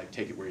that is like,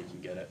 take it where you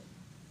can get it,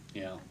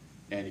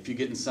 and if you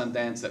get in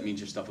Sundance, that means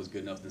your stuff was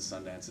good enough in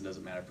Sundance. It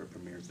doesn't matter if it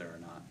premieres there or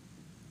not.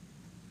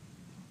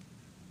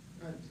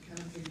 To kind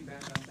of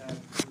piggyback on that,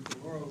 with the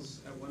laurels,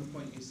 at one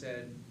point you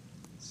said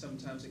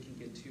sometimes it can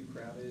get too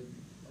crowded,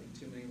 like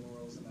too many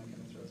laurels, and that kind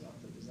of throws off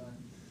the design.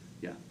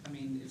 Yeah. I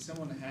mean, if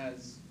someone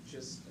has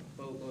just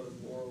a boatload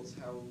of laurels,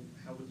 how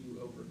would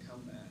you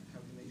overcome that? How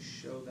can they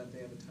show that they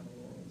have a ton of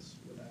laurels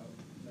without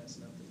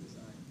messing up the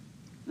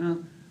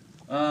design?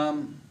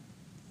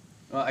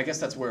 Well, I guess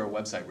that's where a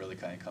website really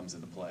kind of comes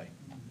into play,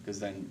 because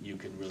then you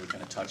can really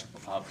kind of touch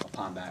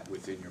upon that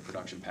within your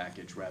production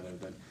package rather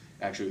than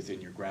actually within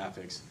your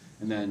graphics,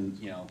 and then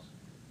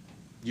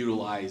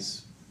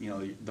utilize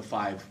the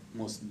 5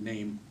 most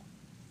name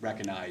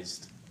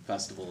recognized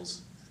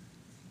festivals,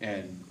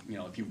 and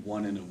if you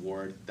won an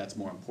award, that's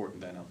more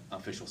important than an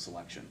official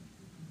selection,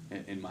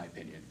 in my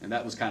opinion. And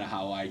that was kind of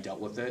how I dealt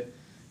with it.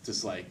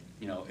 Just like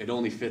it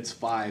only fits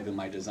 5 in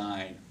my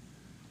design.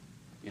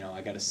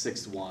 I got a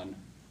 6th one.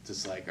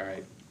 Just like, all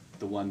right,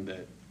 the one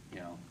that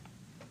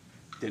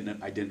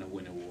I didn't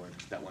win an award.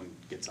 That one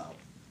gets out.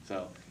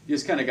 So you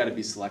just kind of got to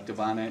be selective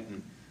on it.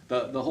 And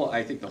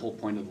I think the whole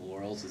point of the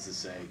Laurels is to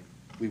say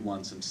we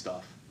won some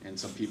stuff, and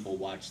some people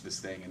watched this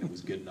thing, and it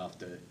was good enough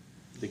to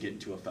get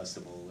into a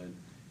festival, and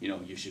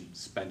you should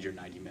spend your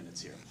 90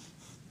 minutes here.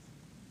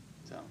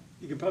 So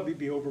you could probably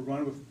be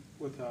overrun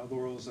with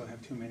laurels that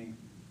have too many.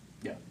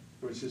 Yeah.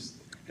 Which is,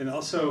 and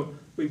also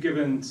we've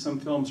given some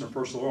films our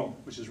first laurel,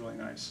 which is really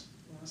nice.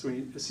 So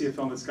when you see a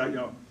film that's got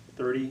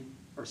 30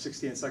 or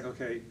 60, and it's like,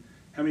 okay,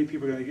 how many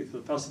people are going to get to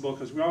the festival?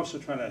 Because we're also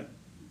trying to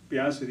be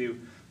honest with you,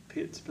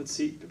 put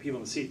people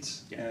in the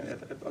seats. Yeah.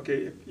 And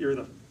if you're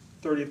the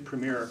 30th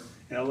premiere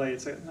in LA,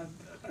 it's like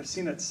I've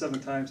seen that 7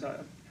 times. I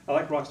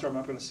like Rockstar. I'm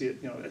not going to see it.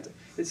 You want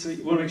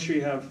to make sure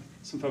you have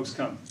some folks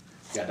come.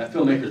 Yeah, that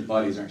filmmaker's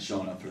buddies aren't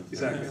showing up for the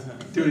Exactly.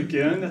 Do it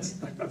again.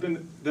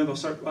 Then they'll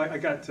start. I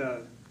got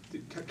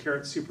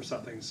carrot soup or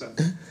something, so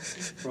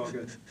we're all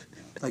good.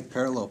 Like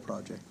Parallel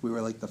Project, we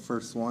were like the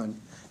first one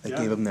that Yeah.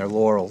 gave them their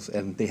laurels,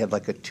 and they had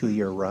like a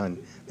 2-year run.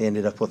 They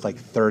ended up with like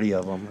 30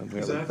 of them, and we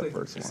were Exactly. like the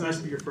first It's one. nice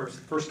to be your first.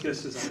 First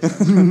kiss is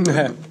always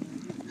nice.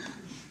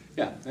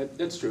 Yeah,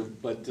 that's true.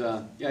 But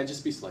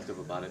just be selective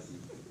about it.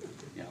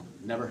 And,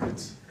 never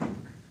hurts.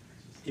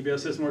 Anybody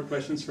else has more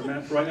questions for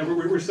Matt? Right now,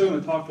 we're still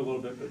going to talk a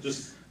little bit, but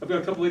I've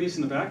got a couple ladies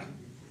in the back.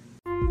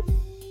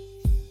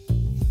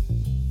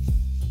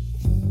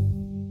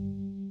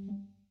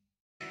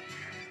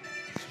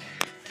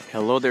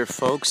 Hello there,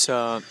 folks.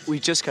 We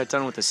just got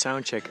done with the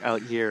sound check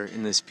out here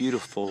in this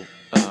beautiful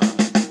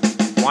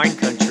wine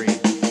country.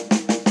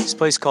 This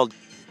place called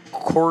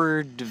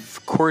Cordevale.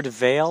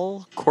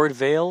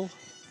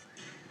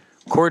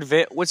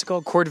 What's it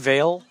called?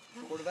 Cordevale.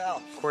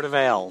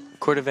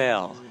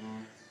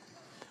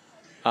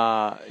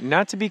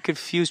 Not to be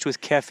confused with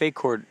Cafe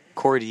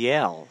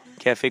Cordial.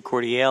 Cafe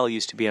Cordial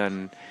used to be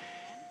on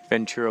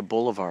Ventura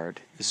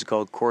Boulevard. This is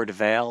called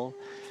Cordevale.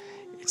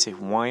 It's a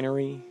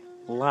winery.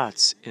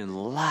 Lots and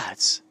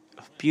lots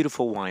of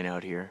beautiful wine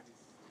out here.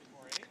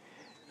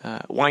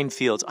 Wine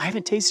fields. I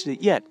haven't tasted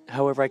it yet.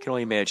 However, I can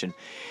only imagine.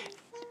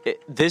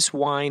 This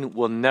wine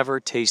will never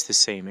taste the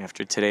same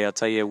after today. I'll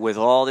tell you, with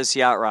all this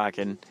yacht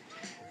rocking,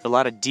 a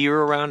lot of deer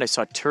around. I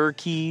saw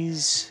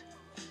turkeys.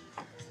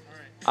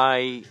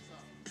 I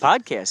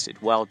podcasted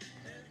while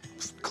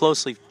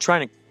closely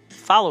trying to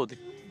follow the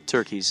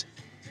turkeys.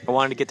 I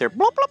wanted to get their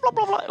blah, blah, blah,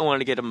 blah, blah. I wanted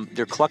to get them,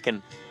 they're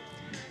clucking.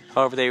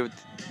 However,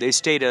 they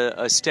stayed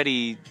a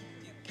steady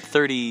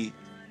 30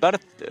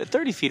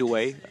 feet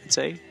away, I'd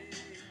say.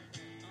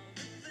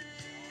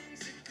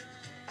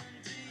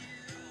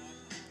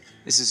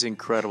 This is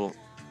incredible.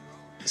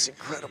 It's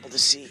incredible to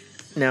see.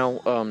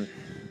 Now,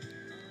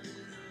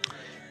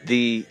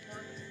 the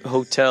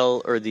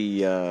hotel or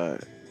the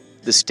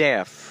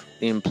staff,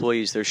 the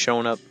employees, they're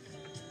showing up.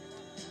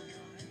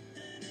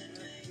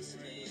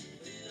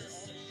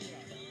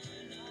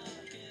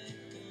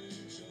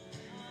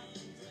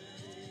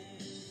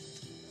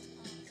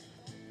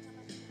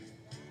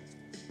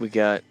 We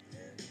got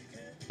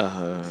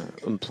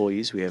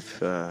employees. We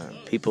have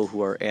people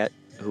who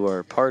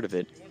are part of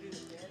it,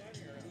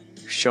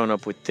 showing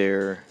up with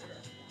their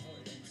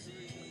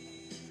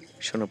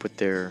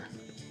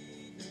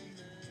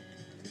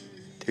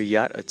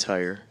yacht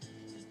attire.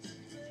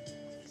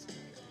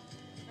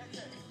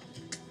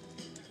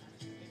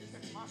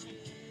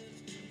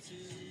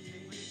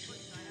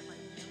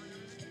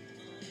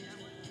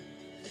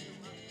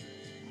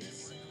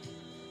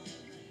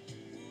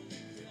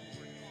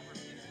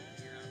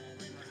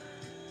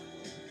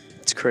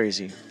 It's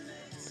crazy.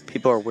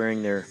 People are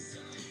wearing their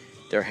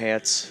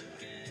hats,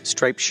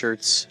 striped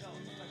shirts.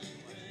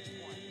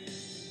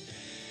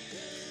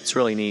 It's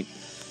really neat.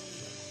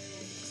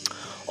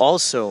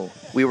 Also,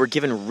 we were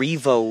given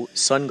Revo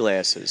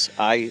sunglasses.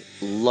 I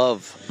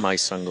love my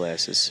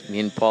sunglasses. Me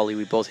and Paulie,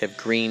 we both have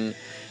green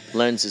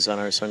lenses on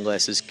our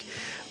sunglasses.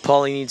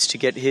 Paulie needs to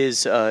get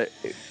his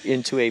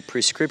into a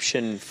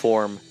prescription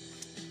form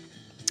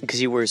because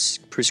he wears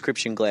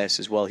prescription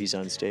glasses while he's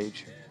on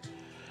stage.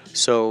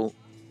 So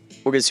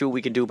we're gonna see what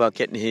we can do about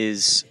getting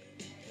his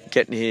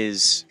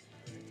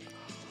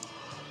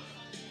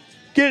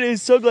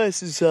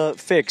sunglasses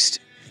fixed,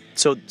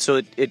 so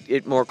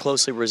it more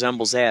closely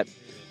resembles that.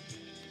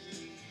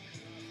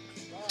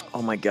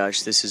 Oh my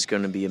gosh, this is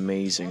going to be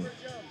amazing.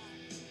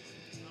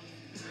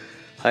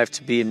 I have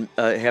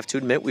to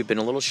admit, we've been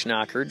a little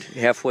schnockered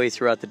halfway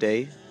throughout the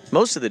day,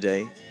 most of the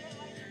day.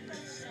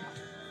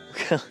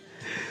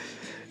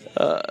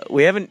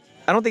 We haven't.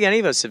 I don't think any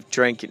of us have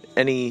drank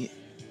any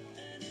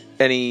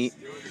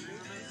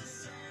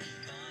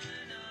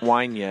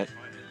wine yet.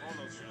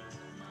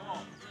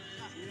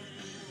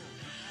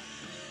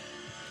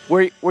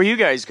 Where you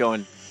guys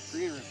going?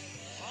 Green room.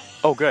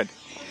 Oh, good.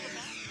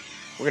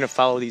 We're going to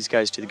follow these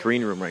guys to the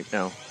green room right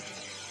now.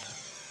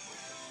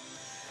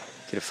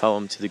 Going to follow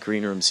them to the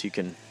green room so you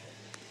can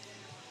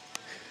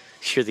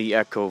hear the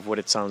echo of what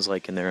it sounds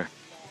like in there.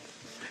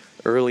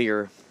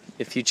 Earlier,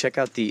 if you check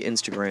out the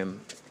Instagram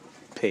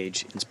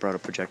page, Inspirato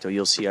Projecto,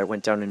 you'll see I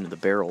went down into the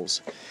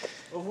barrels.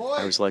 Ahoy!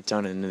 I was let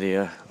down into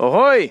the...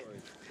 ahoy!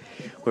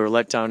 We were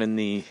let down in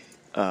the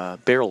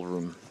barrel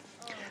room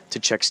to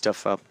check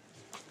stuff up.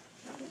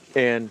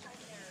 And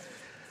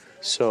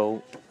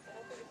so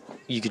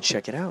you could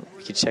check it out.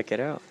 You could check it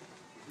out.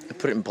 I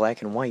put it in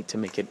black and white to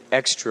make it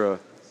extra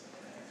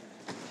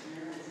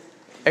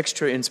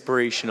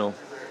inspirational.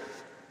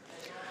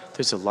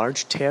 There's a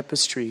large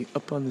tapestry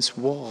up on this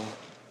wall.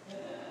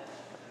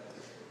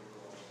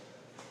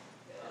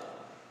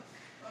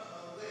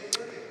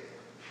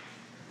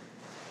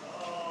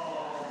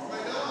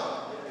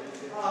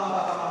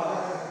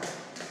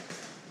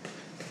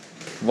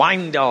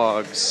 Wine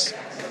dogs.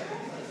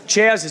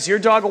 Chaz, is your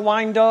dog a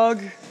wine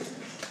dog?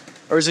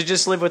 Or does it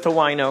just live with a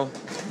wino?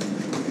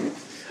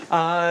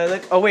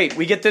 Oh, wait,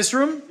 we get this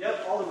room?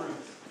 Yep, all the rooms.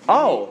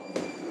 Oh.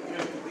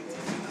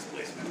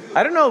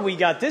 I don't know we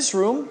got this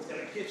room.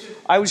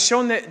 I was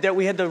shown that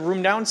we had the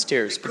room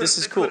downstairs, but this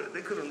is cool.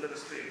 They couldn't let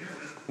us stay.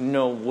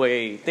 No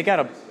way. They got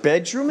a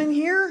bedroom in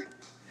here?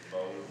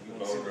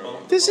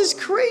 This is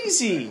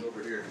crazy.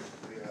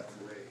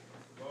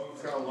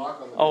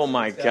 Oh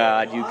my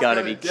God, you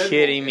gotta be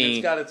kidding me.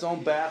 It's got its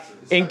own bathroom.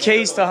 In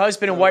case the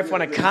husband and wife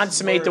want to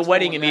consummate the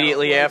wedding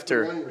immediately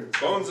after.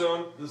 Bone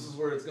Zone. This is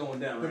where it's going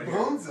down. Right? The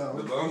Bone Zone.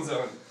 The Bone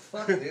Zone.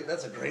 Fuck, dude,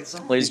 that's a great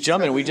song. Ladies and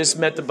gentlemen, we just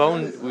met the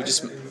Bone.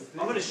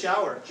 I'm gonna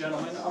shower,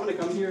 gentlemen. I'm gonna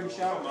come here and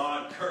shower. Come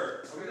on,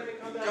 Kurt.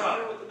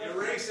 God,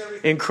 erase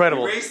everything.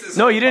 Incredible.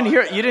 No, you didn't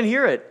hear it. You didn't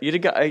hear it.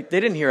 They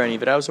didn't hear any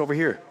of it. I was over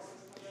here.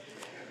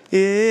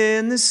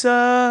 In the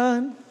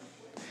sun.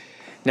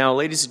 Now,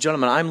 ladies and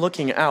gentlemen, I'm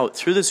looking out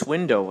through this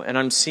window, and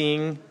I'm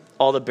seeing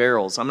all the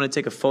barrels. I'm going to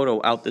take a photo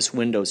out this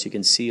window so you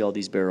can see all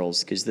these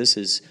barrels, because this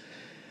is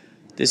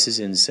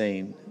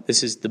insane.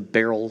 This is the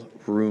barrel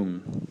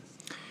room.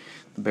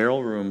 The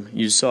barrel room.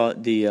 You saw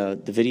the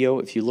video.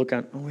 If you look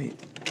on... Oh, wait.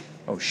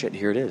 Oh, shit.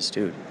 Here it is,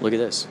 dude. Look at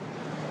this.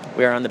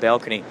 We are on the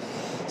balcony.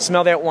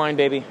 Smell that wine,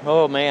 baby.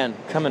 Oh, man.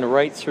 Coming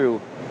right through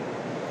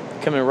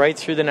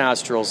the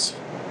nostrils.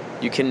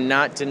 You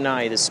cannot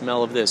deny the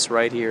smell of this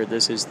right here.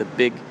 This is the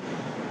big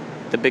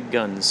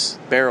guns,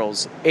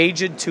 barrels,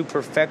 aged to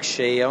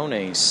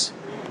perfecciones.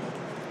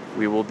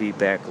 We will be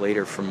back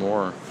later for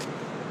more.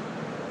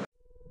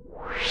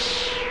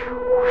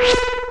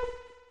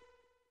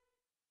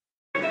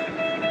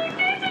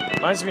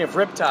 Reminds me of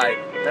Riptide.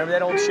 Remember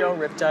that old show,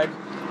 Riptide?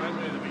 Reminds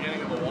me of the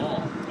beginning of The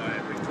Wall.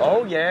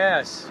 Oh,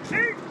 yes.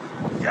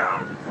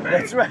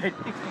 That's right.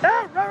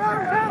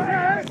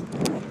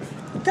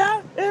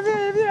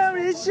 If you don't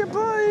eat your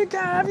pudding, you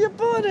can't have your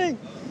pudding.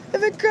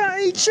 If you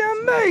can't eat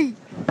your meat.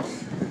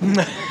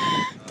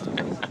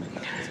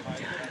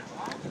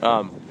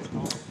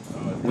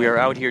 We are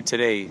out here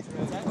today.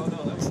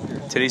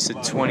 Today's the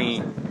 20,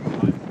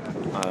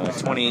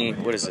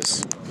 what is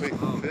this?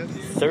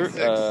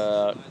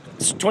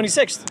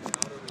 26th.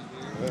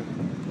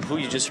 Who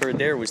you just heard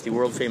there was the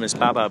world famous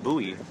Baba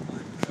Booey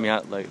from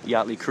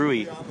Yachtly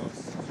Cruy.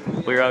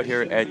 We're out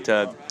here at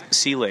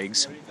Sea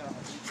Legs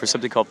for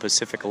something called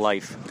Pacific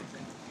Life.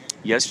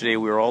 Yesterday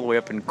we were all the way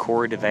up in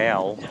Corps de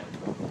Val,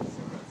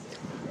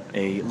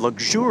 a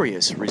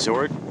luxurious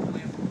resort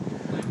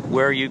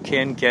where you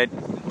can get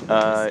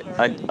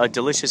a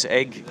delicious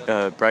egg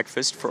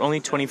breakfast for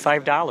only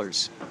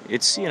 $25.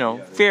 It's,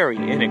 very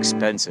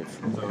inexpensive.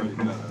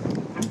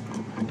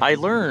 I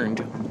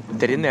learned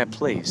that in that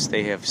place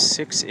they have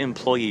 6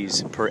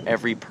 employees per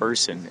every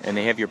person, and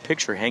they have your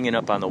picture hanging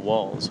up on the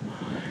walls.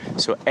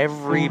 So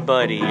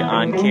everybody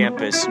on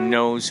campus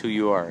knows who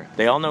you are.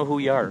 They all know who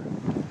you are.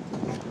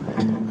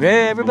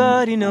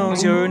 Everybody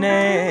knows your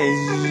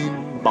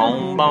name.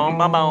 Boom, boom,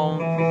 boom, boom.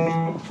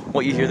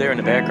 What you hear there in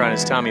the background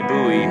is Tommy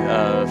Bowie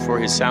for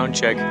his sound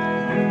check.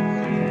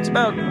 It's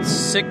about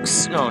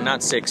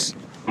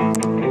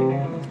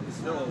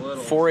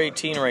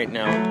 4:18 right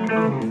now.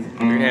 We're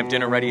going to have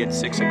dinner ready at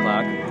 6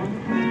 o'clock.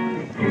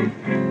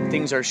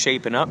 Things are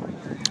shaping up.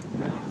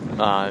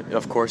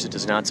 Of course, it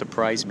does not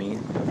surprise me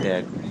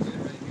that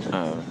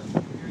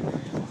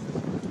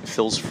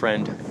Phil's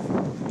friend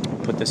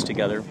put this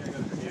together.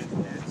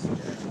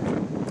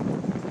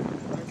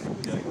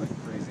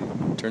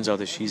 Turns out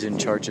that she's in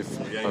charge of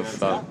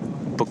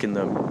booking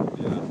the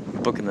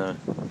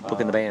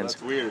bands.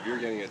 That's weird if you're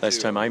getting it.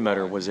 Last time I met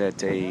her was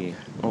at a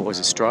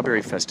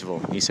Strawberry Festival.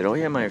 He said, "Oh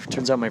yeah,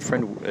 turns out my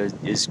friend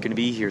is going to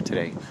be here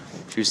today."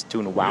 She was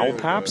doing Wow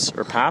Pops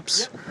or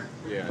Pops.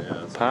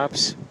 Yeah.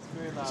 Pops,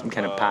 some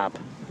kind of pop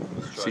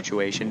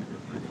situation,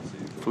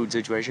 food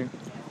situation.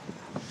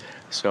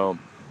 So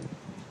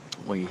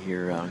what you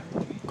hear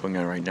going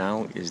on right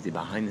now is the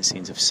behind the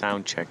scenes of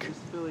sound check.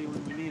 Billy,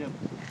 when we meet him.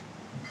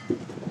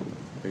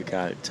 We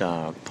got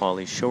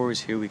Pauly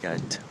Shores here. We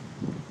got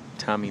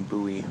Tommy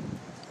Bowie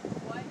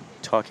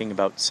talking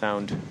about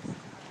sound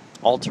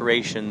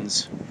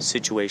alterations,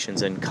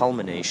 situations, and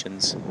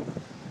culminations.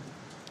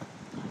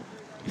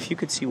 If you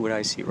could see what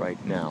I see right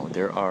now,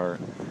 there are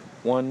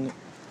 5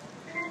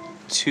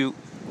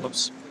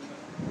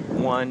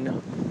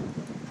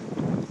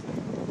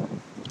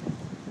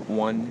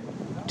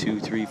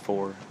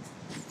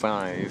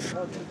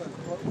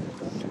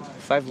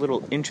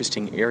 little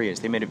interesting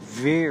areas. They made it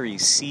very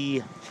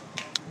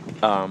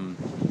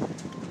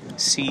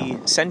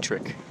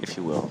sea-centric, if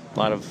you will. A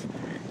lot of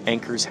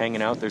anchors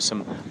hanging out. There's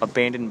some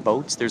abandoned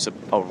boats. There's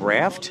a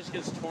raft. It just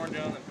gets torn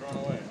down and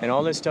thrown away. And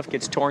all this stuff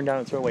gets torn down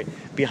and thrown away.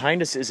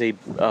 Behind us is a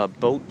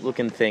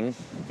boat-looking thing.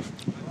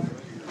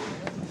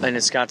 And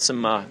it's got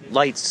some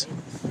lights.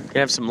 It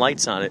have some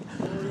lights on it.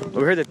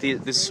 We heard that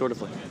this is sort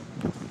of like...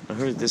 I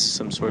heard this is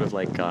some sort of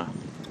like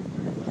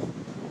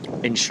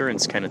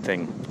insurance kind of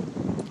thing.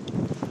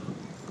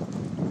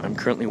 I'm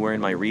currently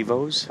wearing my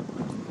Revos.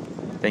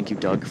 Thank you,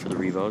 Doug, for the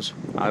Revos.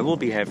 I will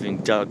be having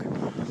Doug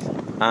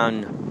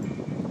on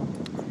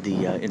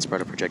the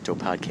Inspirato Projecto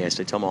podcast.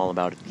 I tell him all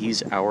about it.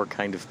 He's our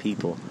kind of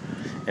people.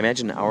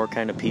 Imagine our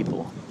kind of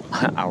people.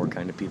 Our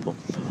kind of people.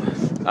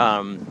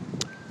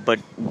 But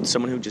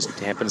someone who just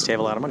happens to have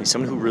a lot of money.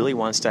 Someone who really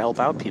wants to help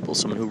out people.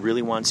 Someone who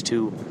really wants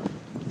to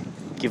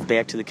give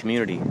back to the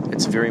community.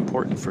 It's very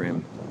important for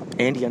him.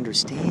 And he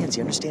understands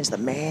the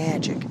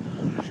magic.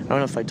 I don't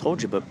know if I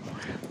told you, but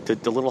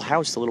the little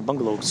house, the little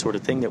bungalow sort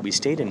of thing that we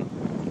stayed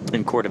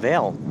in Coeur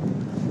d'Alene,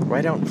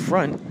 right out in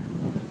front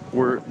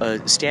were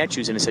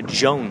statues, and it said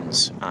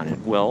Jones on it.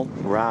 Well,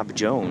 Rob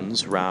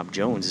Jones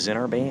is in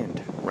our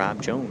band.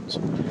 Rob Jones.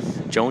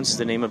 Jones is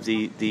the name of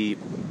the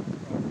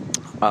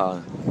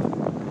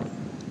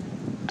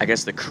I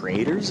guess the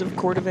creators of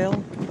Coeur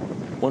d'Alene,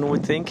 one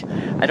would think.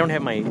 I don't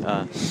have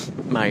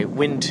my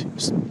wind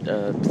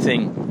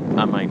thing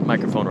on my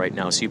microphone right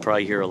now, so you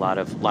probably hear a lot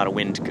of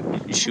wind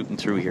shooting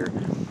through here.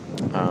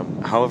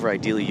 However,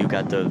 ideally, you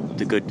got the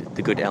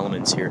good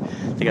elements here.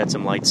 They got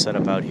some lights set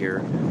up out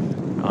here.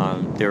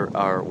 There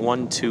are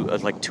two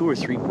or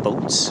three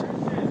boats.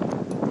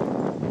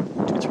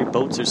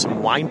 There's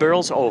some wine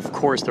barrels. Oh, of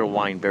course, there are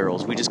wine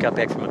barrels. We just got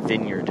back from a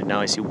vineyard, and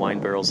now I see wine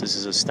barrels. This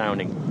is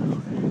astounding.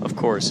 Of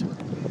course,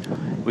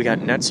 we got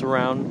nets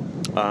around.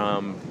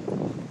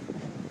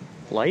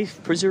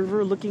 Life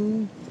preserver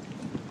looking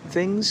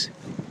things.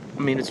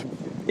 I mean,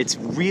 it's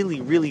really,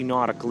 really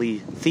nautically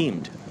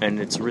themed, and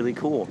it's really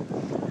cool.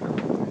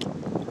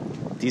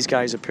 These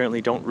guys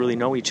apparently don't really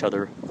know each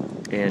other,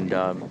 and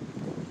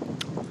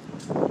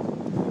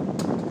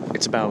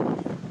it's about,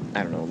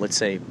 I don't know, let's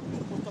say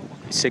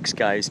 6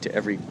 guys to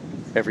every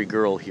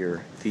girl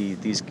here.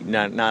 These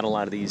not a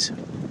lot of these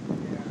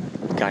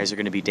guys are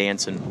going to be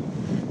dancing.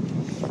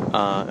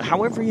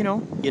 However, you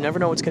never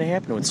know what's going to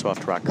happen with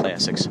soft rock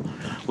classics.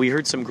 We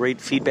heard some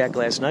great feedback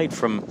last night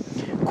from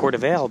Coeur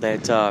d'Alene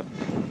that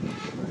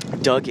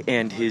Doug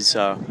and his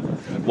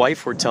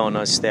wife were telling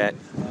us that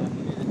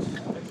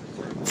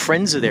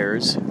friends of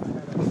theirs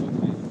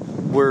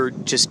were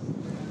just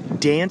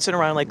dancing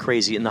around like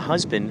crazy, and the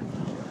husband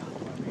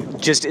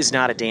just is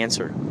not a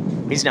dancer.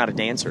 He's not a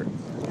dancer.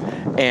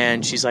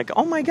 And she's like,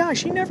 "Oh my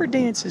gosh, he never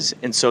dances."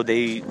 And so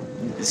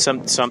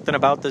something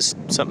about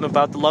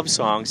the love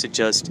songs that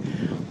just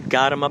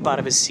got him up out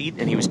of his seat,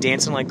 and he was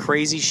dancing like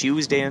crazy. She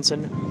was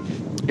dancing.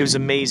 It was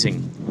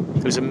amazing.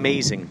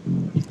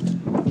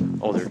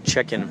 Oh, they're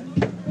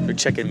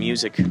checking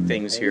music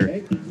things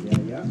here.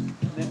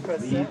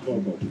 Lead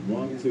vocal.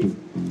 1, 2.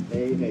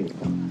 Hey.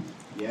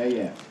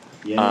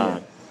 Yeah.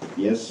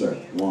 Yes, sir.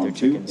 1,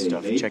 2.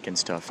 They're checking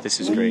stuff. This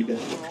is great. Lead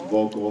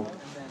vocal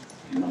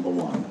number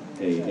 1.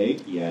 Hey.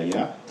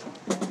 Yeah.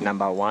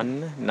 Number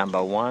one.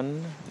 Number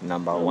 9.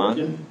 Number 8.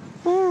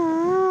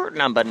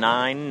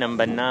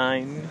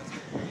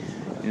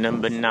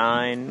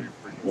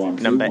 1,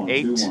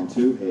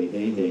 2.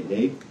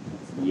 Hey.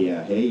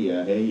 Yeah.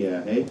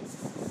 Hey.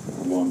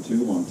 1,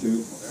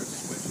 2.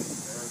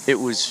 It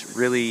was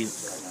really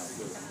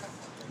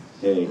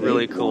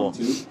cool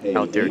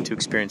out there to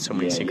experience so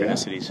many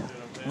synchronicities.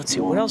 Let's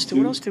see, what else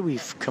did we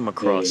come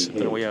across on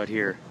the way out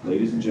here?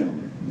 Ladies and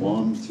gentlemen,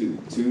 1,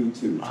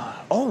 2.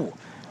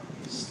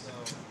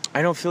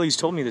 I know Philly's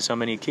told me this on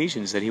many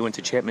occasions that he went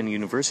to Chapman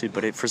University,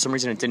 but for some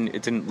reason it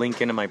didn't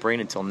link into my brain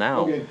until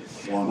now. Okay.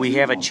 We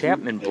have a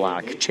Chapman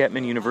block,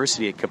 Chapman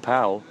University at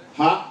Kapow.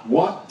 Hot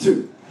 1,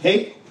 2.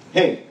 Hey.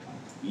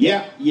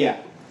 Yeah.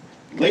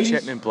 Ladies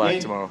Chapman block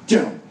tomorrow.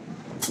 Gentlemen,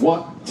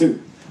 1,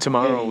 2.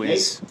 Tomorrow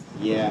is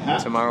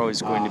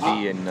going to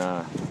be in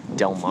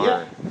Del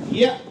Mar.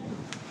 Yeah.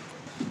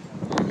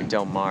 In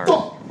Del Mar.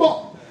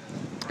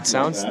 It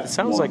sounds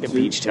like a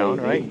beach town,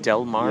 right?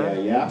 Del Mar.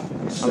 Yeah.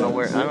 I don't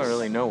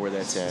really know where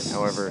that's at.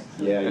 However,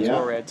 that's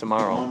where we're at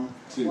tomorrow.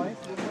 So I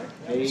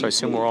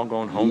assume we're all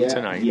going home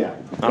tonight.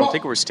 I don't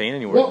think we're staying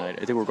anywhere tonight.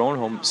 I think we're going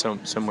home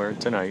somewhere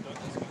tonight.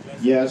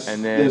 Yes.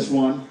 And then this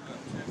one.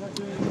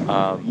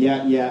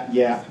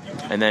 Yeah.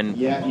 And then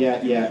Yeah.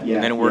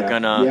 And then we're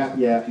gonna.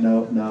 Yeah.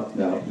 No. No,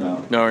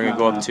 we're gonna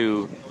go up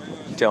to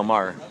Del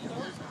Mar.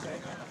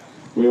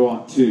 We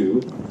want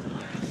 2.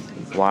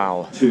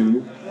 Wow.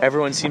 2.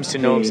 Everyone seems to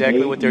know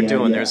exactly what they're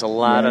doing. There's a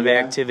lot of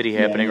activity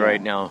happening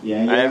right now.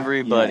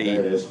 Everybody.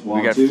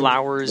 We got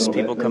flowers,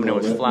 people coming in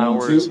with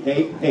flowers. 1,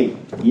 2. Hey.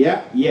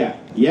 Yeah.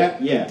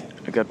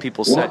 I got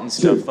people setting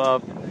stuff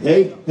up.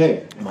 Hey.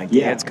 My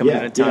dad's coming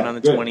into town on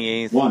the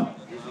 28th. 1.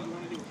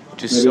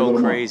 Just so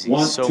crazy.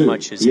 So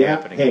much is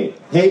happening.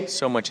 Hey.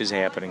 So much is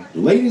happening.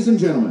 Ladies and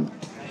gentlemen,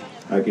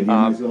 I can hear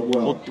myself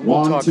well.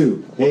 We'll 1,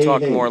 2. We'll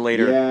talk more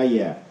later.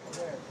 Yeah.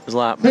 There's a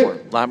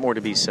lot more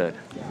to be said.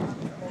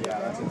 Yeah,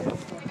 that's it.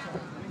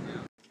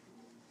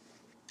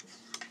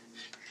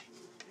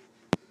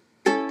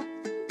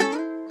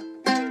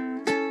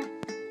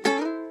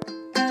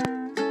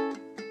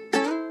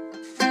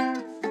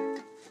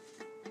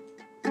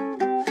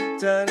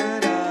 Da da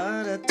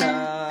da da da.